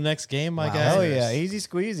 roll the next game, my guy. Hell yeah. Easy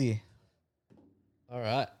squeezy. All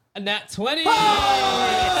right. A nat 20.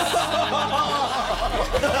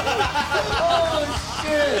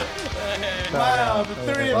 Wow, the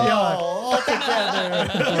 3 of y'all all together.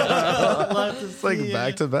 It's like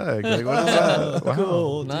back to back. Like, what is that? Wow.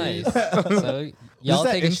 Cool. Nice. So y'all Is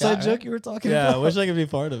that take a inside shot. joke Right? you were talking Yeah, I about? wish I could be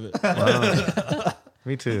part of it. Wow.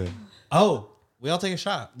 Me too. Oh, we all take a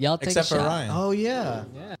shot. Y'all take Except a for shot. Ryan. Oh, yeah.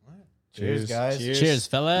 Yeah. Cheers, guys. Cheers,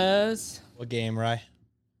 fellas. What game, Ryan?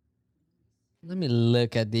 Let me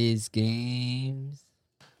look at these games.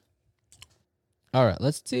 All right,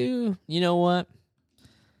 let's do, you know what?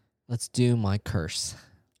 Let's do my curse.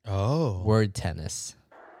 Oh. Word tennis.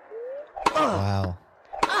 Wow.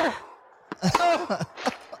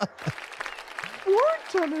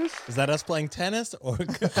 Is that us playing tennis or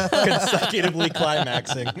consecutively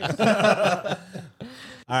climaxing? All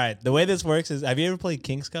right. The way this works is, have you ever played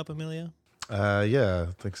King's Cup, Emilio? Yeah,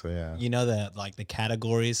 I think so. Yeah. You know that, like, the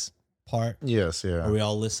categories part Yes. Yeah. where we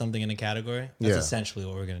all list something in a category? That's Yeah. essentially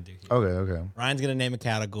what we're going to do here. Okay. Okay. Ryan's going to name a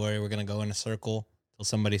category. We're going to go in a circle until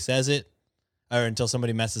somebody says it or until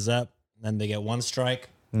somebody messes up. Then they get 1 strike.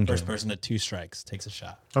 First person to 2 strikes takes a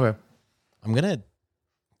shot. Okay. I'm going to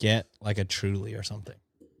get like a Truly or something.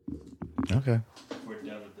 Okay. We're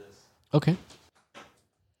done with this. Okay.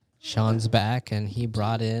 Sean's back, and he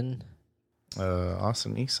brought in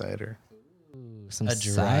Austin Eastsider. some A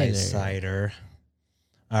dry cider.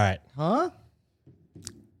 All right. Huh?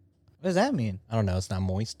 What does that mean? I don't know. It's not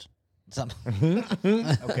moist.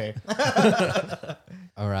 Okay.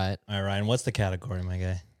 All right. All right, Ryan. What's the category, my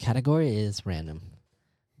guy? Category is random.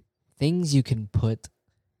 Things you can put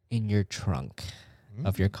in your trunk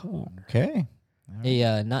of your car. Okay.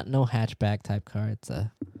 No hatchback type car. It's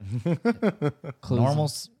a closing-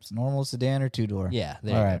 Normal sedan or 2-door? Yeah.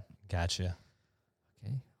 There All you right. Gotcha. go.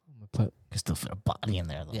 Okay. I'm gonna put. Can still fit a body in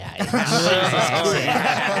there, though. Yeah.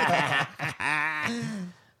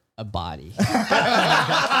 A body.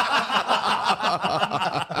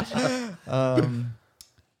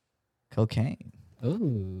 Cocaine.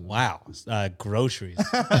 Ooh. Wow. Groceries.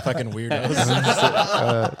 Fucking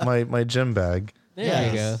weirdos. My gym bag. There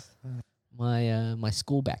you go. My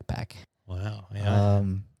school backpack. Wow. Yeah.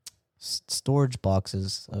 Storage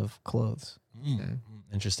boxes of clothes.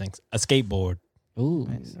 Interesting. A skateboard. Ooh.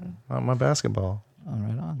 My basketball. Oh,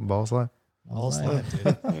 right on. Ball's life. All Slide,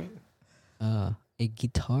 dude. A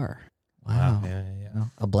guitar. Wow. Yeah, yeah.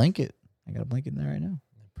 No, a blanket. I got a blanket in there right now.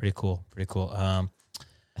 Pretty cool. Pretty cool. A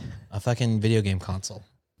fucking video game console.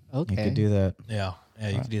 Okay. You could do that. Yeah. Yeah,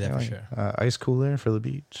 you could do that for sure. Ice cooler for the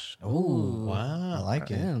beach. Ooh. Wow. I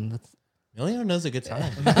like it. Damn, that's, Emilio knows a good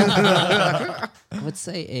time. I would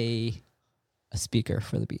say a speaker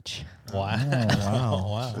for the beach. Wow. wow.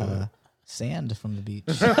 Wow. Sand from the beach.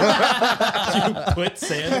 Put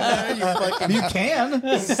sand in there? You fucking You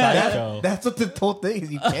can. psycho. That's what the whole thing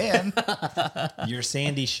is. You can. Your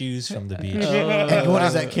sandy shoes from the beach. And what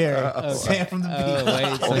does that carry? Sand from the beach.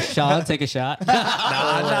 Wait, so Sean, take a shot.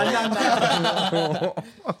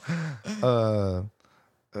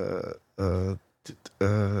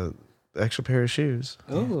 Extra pair of shoes.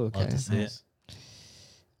 Ooh, okay. Love to see it.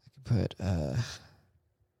 Put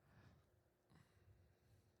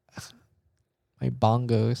my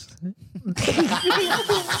bongos.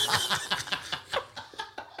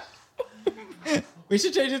 We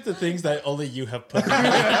should change it to things that only you have put.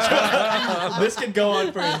 This could go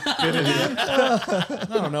on for infinity. I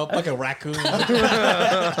don't know, like a raccoon.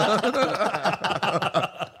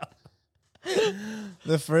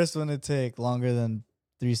 The first one to take longer than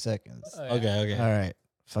 3 seconds. Okay. All right.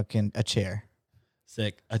 Fucking a chair.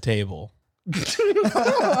 Sick. A table. I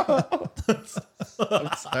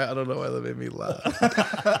don't know why that made me laugh.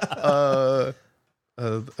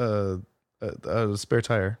 A spare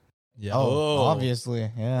tire. Yeah. Oh, obviously.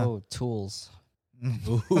 Yeah. Oh, tools.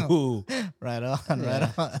 Ooh. Right on, Yeah.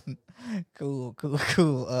 right on. Cool.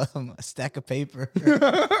 A stack of paper.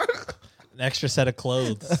 An extra set of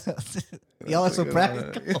clothes. Y'all are so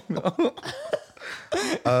practical.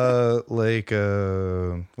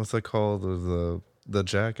 What's that called? The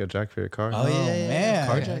jack for your car. Oh, yeah. man.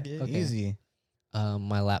 Car Okay. jack, yeah. Okay. Easy.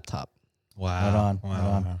 My laptop. Wow.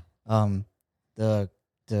 Right on.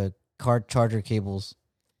 The car charger cables.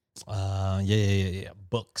 Yeah.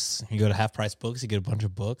 Books. You go to Half Price Books, you get a bunch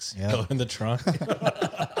of books. Yep. Go in the trunk. Yep.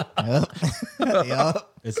 Yep.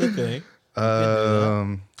 It's a thing.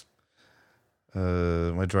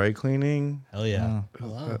 My dry cleaning. Hell yeah.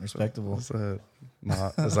 Oh, respectable. Is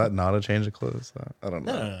that not a change of clothes? I don't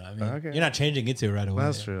know. No. I mean, Okay. you're not changing into it right away.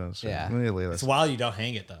 That's true. That's true. Yeah. Let me lay that It's while you don't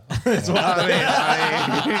hang it though. It's I while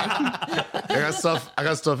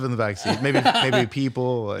got stuff in the back seat. Maybe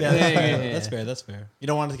people. Like, Yeah. That's fair. That's fair. You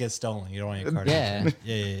don't want it to get stolen. You don't want your car. to Yeah. get-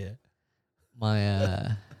 Yeah.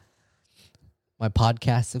 My my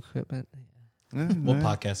podcast equipment. What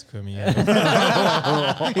podcast equipment you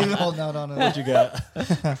have? Even holding out on What it. you got?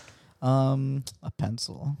 A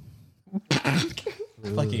pencil.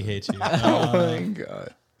 Fucking hate you. Oh my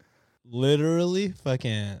god. Literally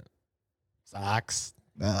fucking socks.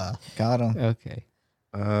 Got him. Okay.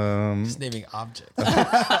 Just naming objects.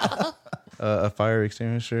 A fire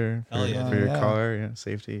extinguisher Hell for, yeah. for your Yeah. car. Yeah,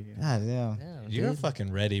 safety. God damn. You're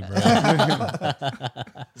fucking ready, bro.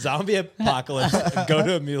 Zombie apocalypse. Go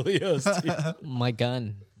to Emilio's. Dude. My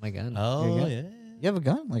gun. Oh You're yeah. You have a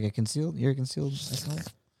gun? Like a concealed? You're a concealed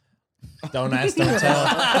assault? Don't ask, don't tell.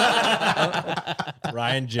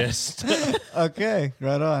 Ryan just. Okay.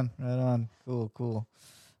 Right on. Cool.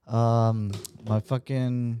 My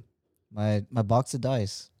fucking my box of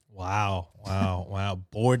dice. Wow.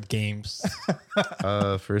 Board games.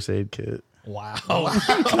 First aid kit. Wow.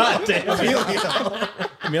 God damn.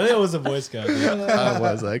 Emilio was a Boy Scout. Dude. I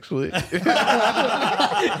was actually.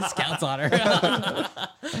 Scouts on her.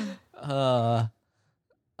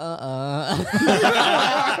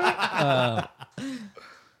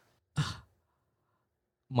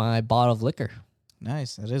 My bottle of liquor.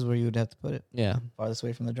 Nice. That is where you would have to put it. Yeah. Farthest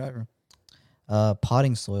away from the driver.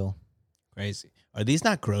 Potting soil. Crazy. Are these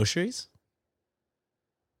not groceries?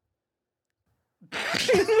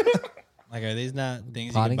 Like, are these not things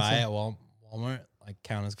you Potting can buy soil? at Walmart? Like,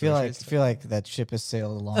 count as Feel groceries? like that ship has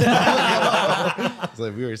sailed along. It's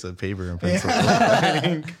like we already said paper and pencil.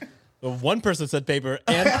 Well, one person said paper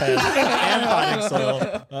and pen and potting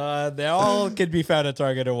soil. They all could be found at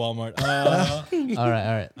Target or Walmart. All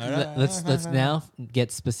right. Let's now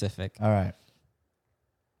get specific. All right.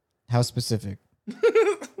 How specific?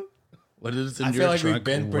 What is in I your feel like we've trunk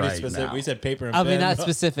been pretty right specific. now? We said paper and I pen. mean, not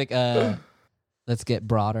specific. Let's get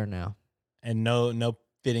broader now. And no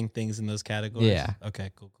fitting things in those categories. Yeah. Okay.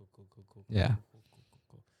 Cool. Yeah.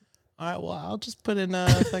 Cool. All right. Well, I'll just put in a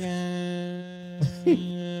fucking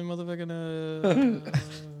motherfucking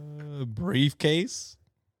briefcase.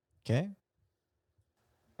 Okay.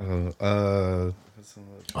 What's in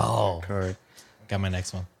the Oh. card? Got my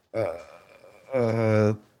next one.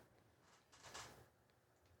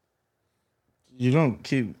 You don't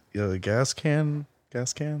keep a gas can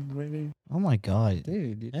maybe. Oh my god.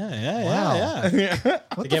 Dude. Yeah. Wow. To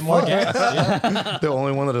get more gas. Yeah. The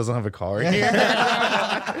only one that doesn't have a car here.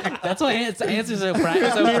 That's why answers are so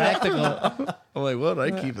practical. I'm like, what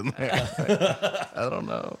did I keep in there? I don't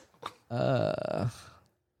know.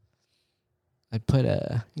 I put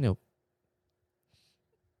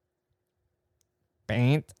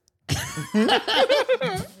paint.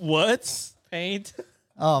 What? Paint.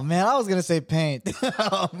 Oh man, I was gonna say paint.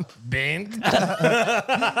 Bent.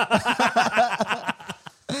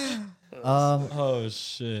 Oh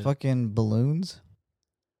shit. Fucking balloons.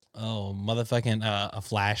 Oh motherfucking a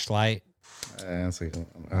flashlight. That's like,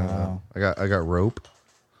 Wow. I got rope.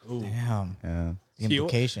 Ooh. Damn. Yeah. The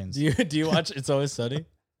implications. Do you watch It's Always Sunny?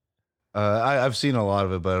 I've seen a lot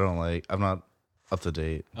of it, but I'm not up to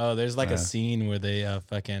date. Oh, there's like Yeah. a scene where they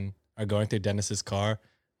fucking are going through Dennis's car.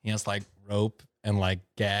 He has like rope and like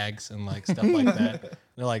gags and like stuff like that.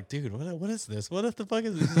 They're like, dude, what is this? What the fuck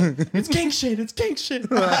is this? He's like, it's gang shit. It's gang shit.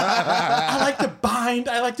 I like to bind.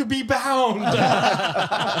 I like to be bound.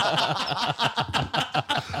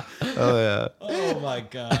 Oh yeah. Oh my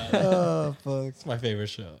god, Oh fuck. it's my favorite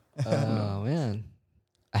show. Oh man.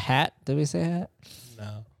 A hat? Did we say hat?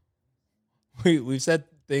 No, we've said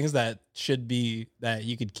things that should be that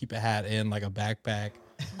you could keep a hat in, like a backpack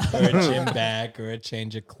or a gym bag or a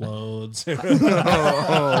change of clothes. But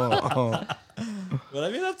I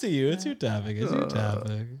mean, up to you. It's your topic. It's your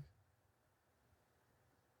topic.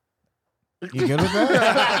 You good with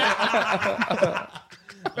that?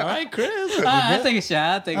 All right, Chris. I'll take a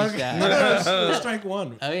shot. Strike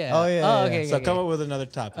one. Oh yeah. Oh, yeah, yeah, okay. yeah. So okay, come okay. up with another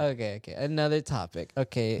topic. Okay. Another topic.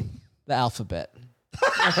 Okay. The alphabet.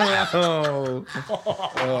 Oh,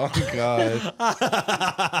 God.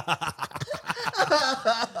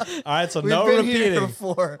 All right, so We've no been here repeating.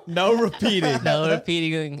 before. No repeating. No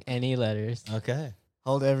repeating any letters. Okay.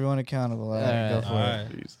 Hold everyone accountable. All right, go All for All it. right.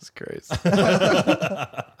 Jesus Christ.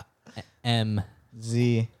 M.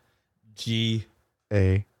 Z, G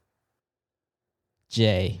A,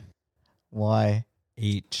 J. Y,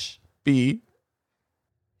 H B,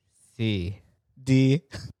 C. D,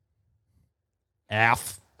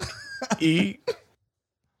 F E,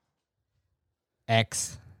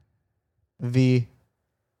 X. V,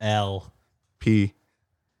 L. P.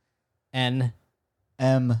 N.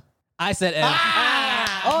 M. I said M.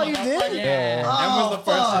 Oh, you did? Yeah. M was the first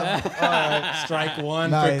one. All right, strike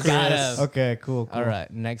one Nice. for Got Chris. him. Okay, cool. All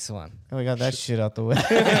right. Next one. Oh, we got that shit out the way.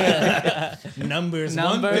 Numbers.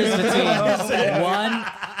 Numbers between 1,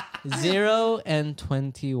 0, and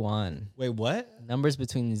 21. Wait, what? Numbers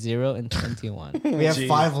between 0 and 21. We have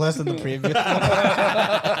 5 less than the previous one.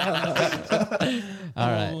 All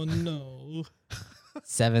right. Oh no.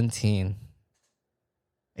 17.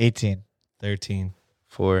 18, 13.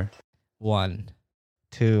 4, 1.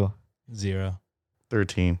 2, 0.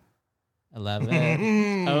 13.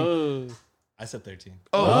 11. Oh. I said 13.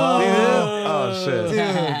 Oh, shit. Dude.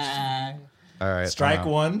 All right. Strike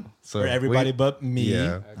one So for everybody we- but me.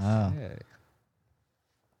 Yeah. Oh.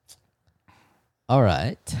 All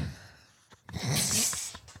right.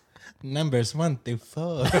 Numbers 1 through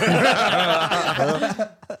 4.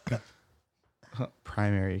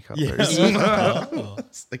 Primary colors. Oh.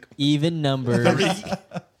 It's like, Even numbers.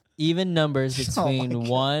 Even numbers between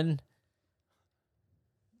 1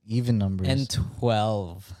 Even numbers. and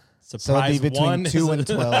 12. so it'd Surprise be between one 2 is and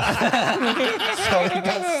 12. So we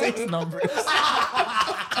got 6 numbers.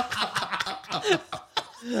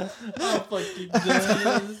 fucking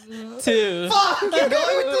dead. 2. Keep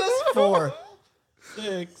going with this. 4,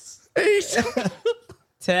 6.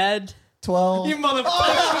 10. 12. You motherfucker.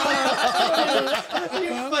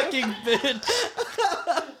 You fucking bitch.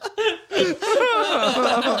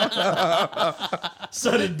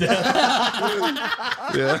 Sudden death.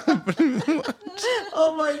 yeah.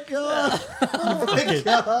 Oh my god.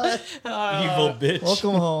 Evil bitch.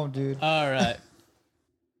 Welcome home, dude. All right.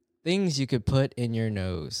 Things you could put in your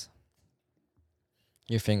nose.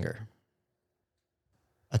 Your finger.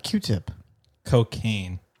 A Q-tip.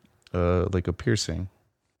 Cocaine. Like a piercing.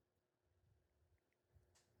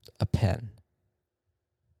 A pen.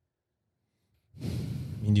 I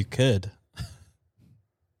mean, you could.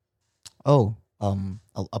 Oh,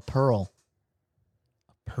 a pearl.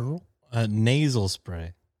 Pearl? A nasal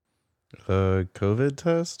spray. COVID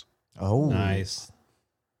test? Oh, Nice.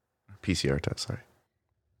 PCR test, sorry.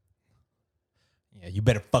 Yeah, you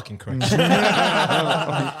better fucking correct. You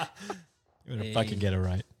better fucking get it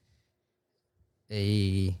right.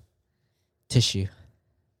 A tissue.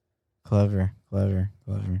 Clever.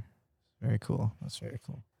 Very cool. That's very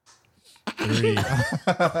cool. 3.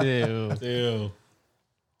 2. 2.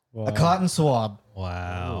 A cotton swab.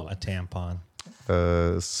 Wow. A tampon.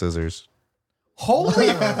 Scissors. Holy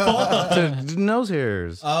fuck! Nose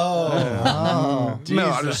hairs. Oh, No,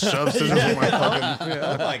 I just shove scissors in my fucking.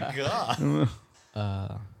 Oh my god.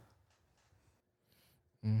 A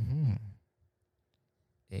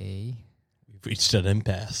We've reached an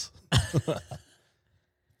impasse.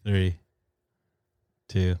 3,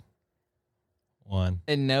 2, 1.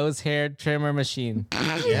 a nose hair trimmer machine.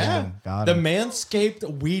 Yeah. got The it.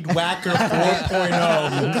 Manscaped Weed Whacker 4.0.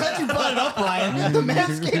 Glad you brought it up, Ryan. The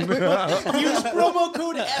Manscaped. Use promo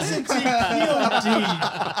code SNTPOD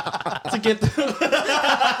to get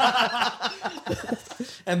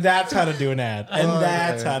And that's how to do an ad. And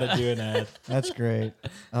that's how to do an ad. That's great.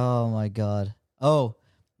 Oh my god. Oh,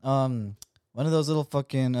 one of those little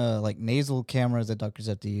fucking like nasal cameras that doctors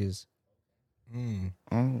have to use.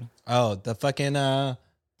 Oh, the fucking the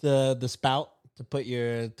spout to put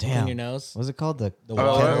your thing in Damn. your nose. What's it called? The The Oh,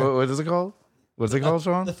 water. what is it called? What's it called,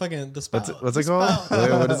 Sean? The fucking the spout. What's it The called? spout.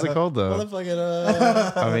 Wait, what is it called though?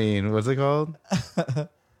 Motherfucking I mean, what's it called?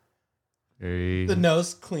 the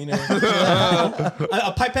nose cleaner.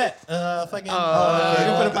 A pipette. Fucking. You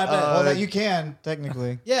can put a pipette. well, that you can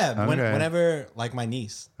technically. Yeah, Okay. whenever like my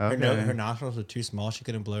niece, her, Okay. her nostrils were too small, she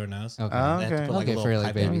couldn't blow her nose. Okay. Oh, They had to okay. put, like, a Okay, little for,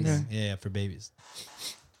 like, pipe in. babies. Yeah, for babies.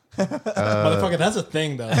 Motherfucker, that's a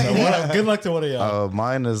thing though. So good luck to one of y'all.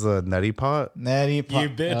 Mine is the neti pot. Natty. You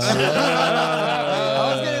bitch.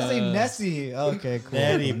 I was gonna say Nessie Kiyossi. Okay, cool.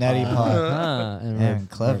 Natty Natty Pod. Pod. And Man,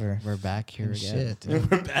 clever. We're back here again. Shit, dude.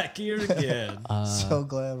 We're back here again. So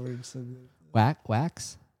glad we're so good.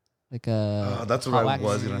 Wax? Like a That's what hot I wax?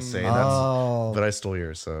 was gonna say. Oh, But I stole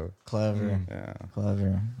yours, so clever. yeah.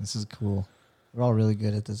 Clever. This is cool. We're all really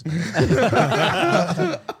good at this. 3.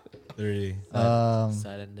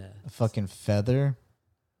 Sudden death. A fucking feather.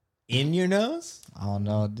 In your nose? I don't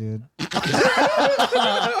know, dude.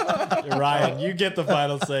 Ryan, you get the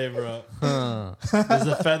final say, bro. Does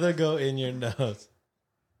the feather go in your nose?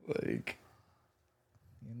 Like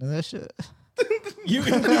You know that shit. You,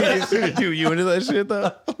 you into that shit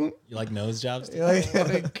though? you like nose jobs? You're like- Oh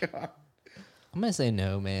my God. I'm gonna say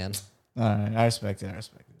no, man. all right, I respect it. I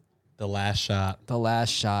respect it. The last shot The last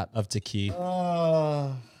shot. of tequila.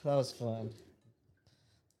 Oh, that was fun.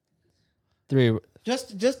 3.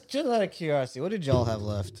 Just out of curiosity, what did y'all have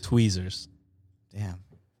left? Tweezers. Damn.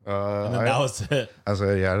 And then that was it. I was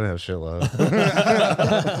like, yeah, I didn't have shit left.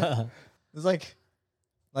 It's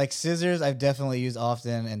like scissors I've definitely used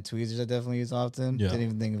often and tweezers I definitely use often. Yeah. Didn't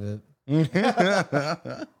even think of it.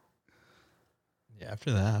 Yeah,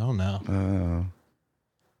 after that, I don't know.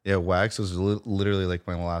 Yeah, wax was literally like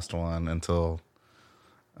my last one until.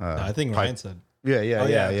 No, I think Ryan said Yeah, Oh,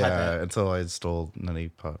 yeah, yeah. pipe. Until I stole Nutty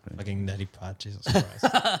Pop. fucking nutty pot. Jesus Christ.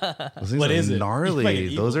 Those things What are is it? gnarly.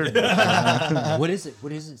 Fucking Those are What is it?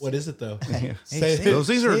 What is it? What is it though? Say those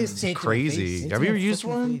things say are it to my crazy. face. Have you ever used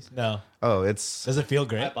one? No. Oh, it's Does it feel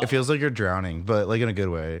great? it feels like you're drowning, but like in a good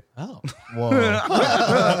way. Oh.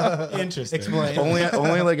 Whoa. Interesting. Explain.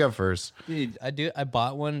 only like at first. Dude, I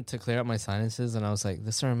bought one to clear out my sinuses, and I was like,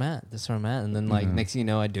 "This is where I'm at. This is where I'm at." And then, like, next thing you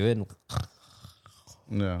know, I do it, and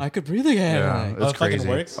No. I could breathe again. Yeah, Like, Oh, it's it fucking crazy.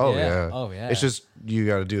 works? Oh Yeah. yeah. Oh, yeah. It's just you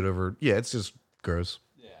got to do it over. Yeah, it's just gross.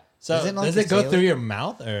 So Is it like does the it go sailor? through your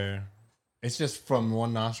mouth or it's just from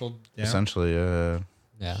one nostril down? Essentially, yeah.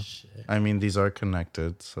 I mean, these are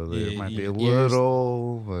connected, so there Yeah, might be a ears-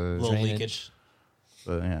 little, Little Drainage. leakage.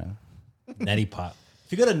 but yeah. Neti Pot.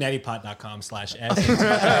 If you go to netipot.com/s, Not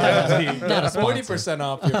a sponsor. 40%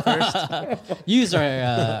 off your first Use our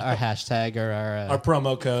hashtag or our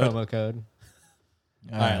promo code. promo code.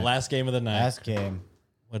 All right, last game of the night. Last game.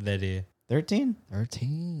 What did they do? 13?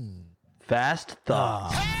 13. Fast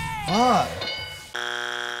thoughts. Fuck.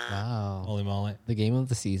 Wow. Holy moly. The game of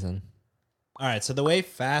the season. All right, so the way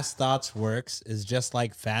Fast Thoughts works is just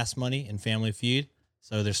like Fast Money and Family Feud.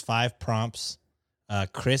 So there's 5 prompts.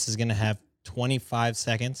 Chris is going to have 25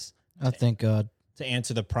 seconds Oh, thank God. to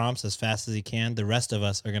answer the prompts as fast as he can. The rest of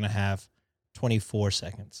us are going to have 24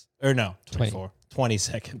 seconds. Or no, 24. 20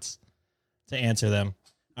 seconds to answer them.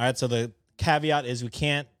 All right, so the caveat is we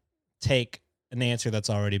can't take an answer that's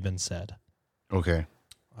already been said. Okay.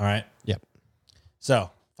 All right? Yep. So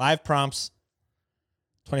 5 prompts,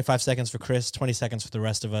 25 seconds for Chris, 20 seconds for the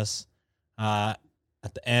rest of us. At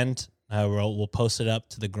the end, we'll post it up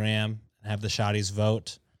to the gram and have the shotties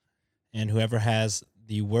vote. And whoever has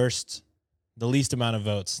the least amount of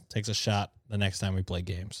votes takes a shot the next time we play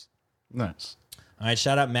games. Nice. All right,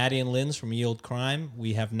 shout out Maddie and Linz from Yield Crime.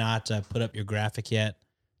 We have not put up your graphic yet,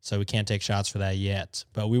 so we can't take shots for that yet,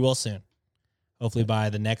 but we will soon. Hopefully by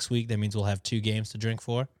the next week, that means we'll have 2 games to drink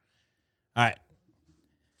for. All right,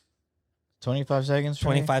 25 seconds for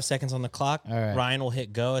me? 25 seconds on the clock. All right. Ryan will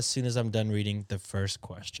hit go as soon as I'm done reading the first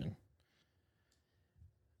question.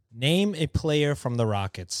 Name a player from the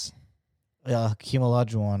Rockets. Hakeem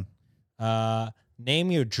Olajuwon.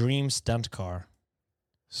 Name your dream stunt car.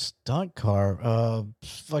 Stunt car.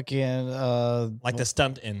 Like the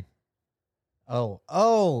stunt in.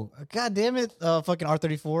 Oh, God damn it. Fucking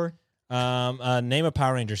R34. Name a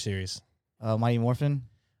Power Ranger series. Mighty Morphin.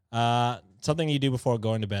 Something you do before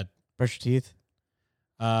going to bed. Brush your teeth.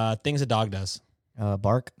 Things a dog does.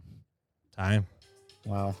 Bark. Time.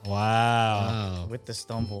 Wow. Wow. With the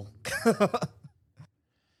stumble. All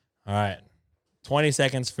right. 20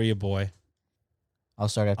 seconds for your boy. I'll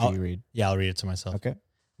start after I'll- you read. Yeah, I'll read it to myself. Okay.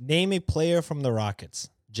 Name a player from the Rockets.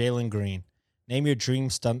 Jalen Green. Name your dream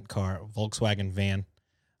stunt car. Volkswagen van.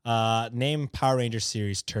 Name Power Ranger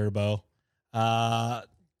series. Turbo.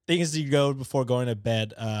 Things you go before going to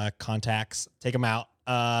bed. Contacts. Take them out.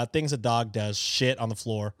 Things a dog does. Shit on the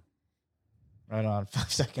floor. Right on.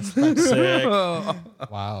 5 seconds. Sick.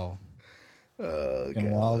 Wow.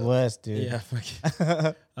 Fucking Wild West, dude.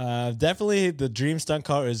 Yeah. Definitely the dream stunt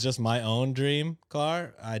car is just my own dream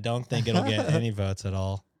car. I don't think it'll get any votes at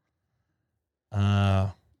all.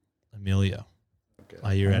 Emilio.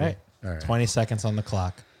 Are you ready? right. All right. 20 seconds on the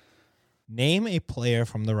clock. Name a player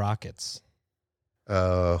from the Rockets.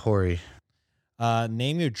 Hori.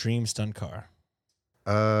 Name your dream stunt car.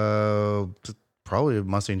 Probably a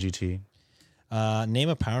Mustang GT. Name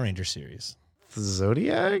a Power Ranger series.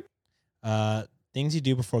 Zodiac. Things you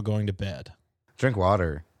do before going to bed. Drink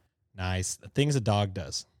water. Nice. Things a dog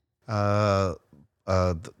does.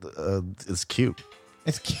 It's cute.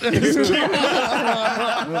 It's cute. Be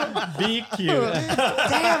cute.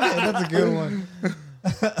 Damn it, that's a good one.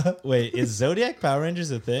 Wait, is Zodiac Power Rangers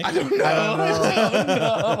a thing? I don't know.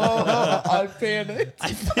 I panicked.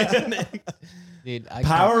 I panicked. Dude,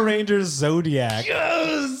 Power Rangers Zodiac.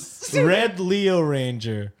 Yes. Red Leo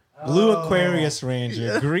Ranger. Blue Aquarius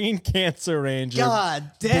Ranger. Green Cancer Ranger. God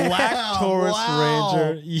damn. Black Taurus Wow.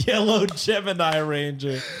 Ranger. Yellow Gemini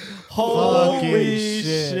Ranger. Holy Fucking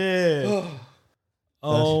shit.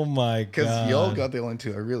 Oh my god. Because y'all got the only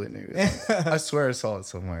two I really knew. I swear I saw it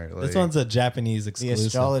somewhere. Like, This one's a Japanese The exclusive.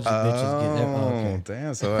 astrology bitches get it. Oh, Okay.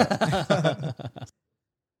 damn. So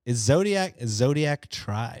Is Zodiac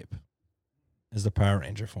Tribe is the Power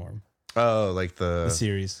Ranger form. like The the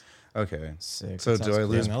series. okay. Sick. So That do I sounds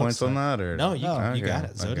lose that points looks on like- that or No, you Okay, got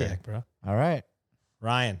it. okay. Zodiac, bro. All right.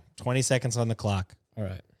 Ryan, 20 seconds on the clock. All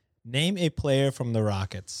right. Name a player from the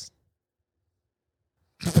Rockets.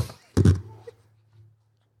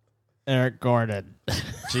 Eric Gordon.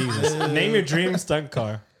 Jesus. Name your dream stunt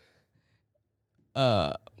car.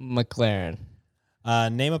 McLaren.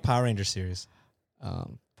 Name a Power Ranger series.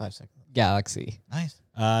 5 seconds. Galaxy. Nice.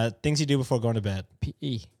 Things you do before going to bed.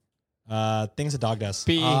 PE. Things a dog does.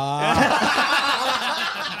 PE.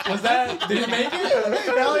 Was that? Did he make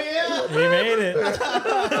it? Hell yeah. He made it.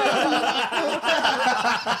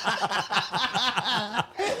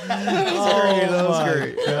 That was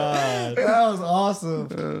great. God. That was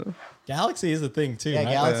awesome. Galaxy is a thing too. Yeah,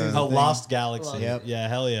 right? Galaxy is a Oh, thing. Lost Galaxy. Yep. Yeah,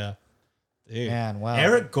 hell yeah. Dude. Man, wow.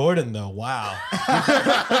 Eric Gordon though, wow.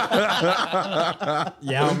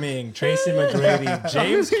 Yao Ming, Tracy McGrady,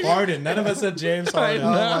 James Harden. None of us said James Harden. Oh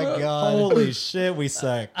my god. Holy shit, we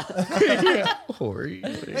suck. Corey.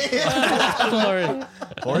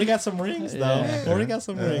 Already got some rings though. Yeah. Already got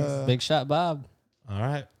some rings. Big shot, Bob. All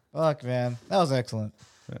right. Fuck, man. That was excellent.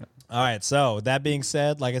 All right. So that being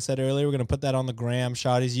said, like I said earlier, we're gonna put that on the gram.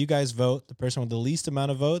 Shotties, you guys vote. The person with the least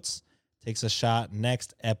amount of votes takes a shot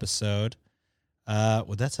next episode.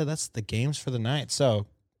 With that said, that's the games for the night. So,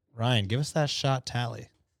 Ryan, give us that shot tally.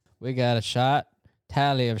 We got a shot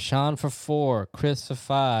tally of Sean for 4, Chris for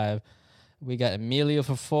 5. We got Emilio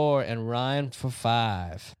for 4 and Ryan for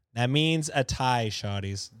 5. That means a tie,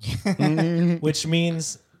 Shotties. Which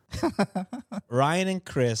means Ryan and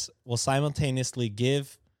Chris will simultaneously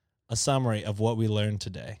give a summary of what we learned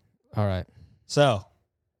today. All right. So,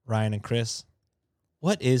 Ryan and Chris,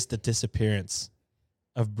 what is the disappearance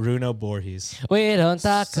of Bruno Voorhees? We don't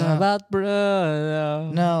talk So- about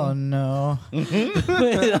Bruno. No.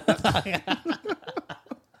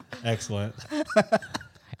 Excellent.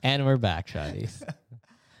 And we're back, Shotties.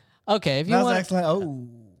 Okay, if you That was want. excellent. Oh.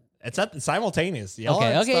 It's simultaneous. Y'all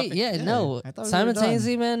Okay, are okay, stuff- yeah, no. I thought we were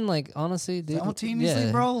Simultaneously, man, like, honestly, dude. Simultaneously,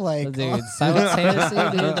 yeah. bro? Like, Dude,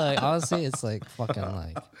 simultaneously, dude. Like, honestly, it's like fucking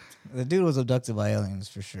like. the dude was abducted by aliens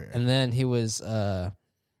for sure. And then he was,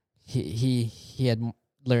 he had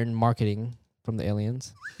learned marketing from the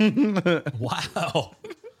aliens. Wow.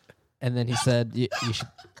 And then he said, you should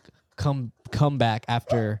come back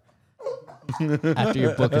after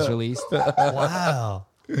your book is released. Wow.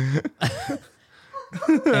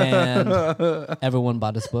 And everyone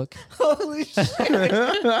bought his book. Holy shit.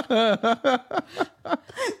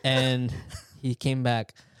 And he came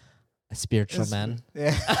back a spiritual man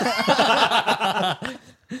Yeah.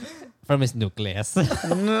 from his nucleus. Dude.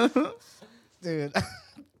 That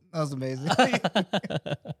was amazing.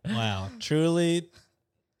 Wow. Truly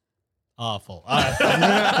awful. All right.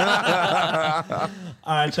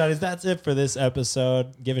 All right, Shotties, that's it for this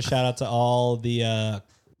episode. Give a shout out to all the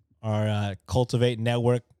our Cultivate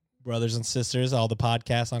Network brothers and sisters, all the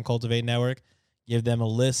podcasts on Cultivate Network. Give them a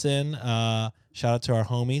listen. Shout out to our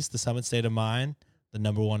homies, the Summit State of Mind, the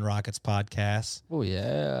 #1 Rockets podcast. Oh,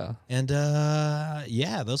 yeah. And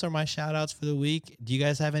yeah, those are my shout outs for the week. Do you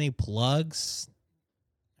guys have any plugs?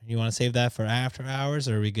 You want to save that for after hours,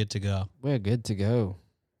 or are we good to go? We're good to go.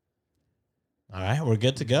 All right, we're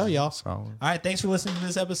good to go, y'all. Solid. All right, thanks for listening to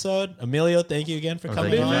this episode. Emilio, thank you again for Thank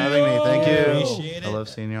coming you for on. having me. Thank you. Appreciate I it. love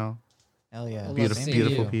seeing y'all. Hell yeah. Love Beautiful, seeing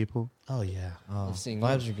beautiful you. people. Oh, yeah. Oh, Love seeing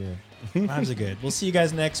vibes you. are good. Vibes are good. We'll see you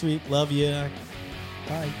guys next week. Love you.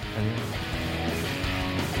 Bye.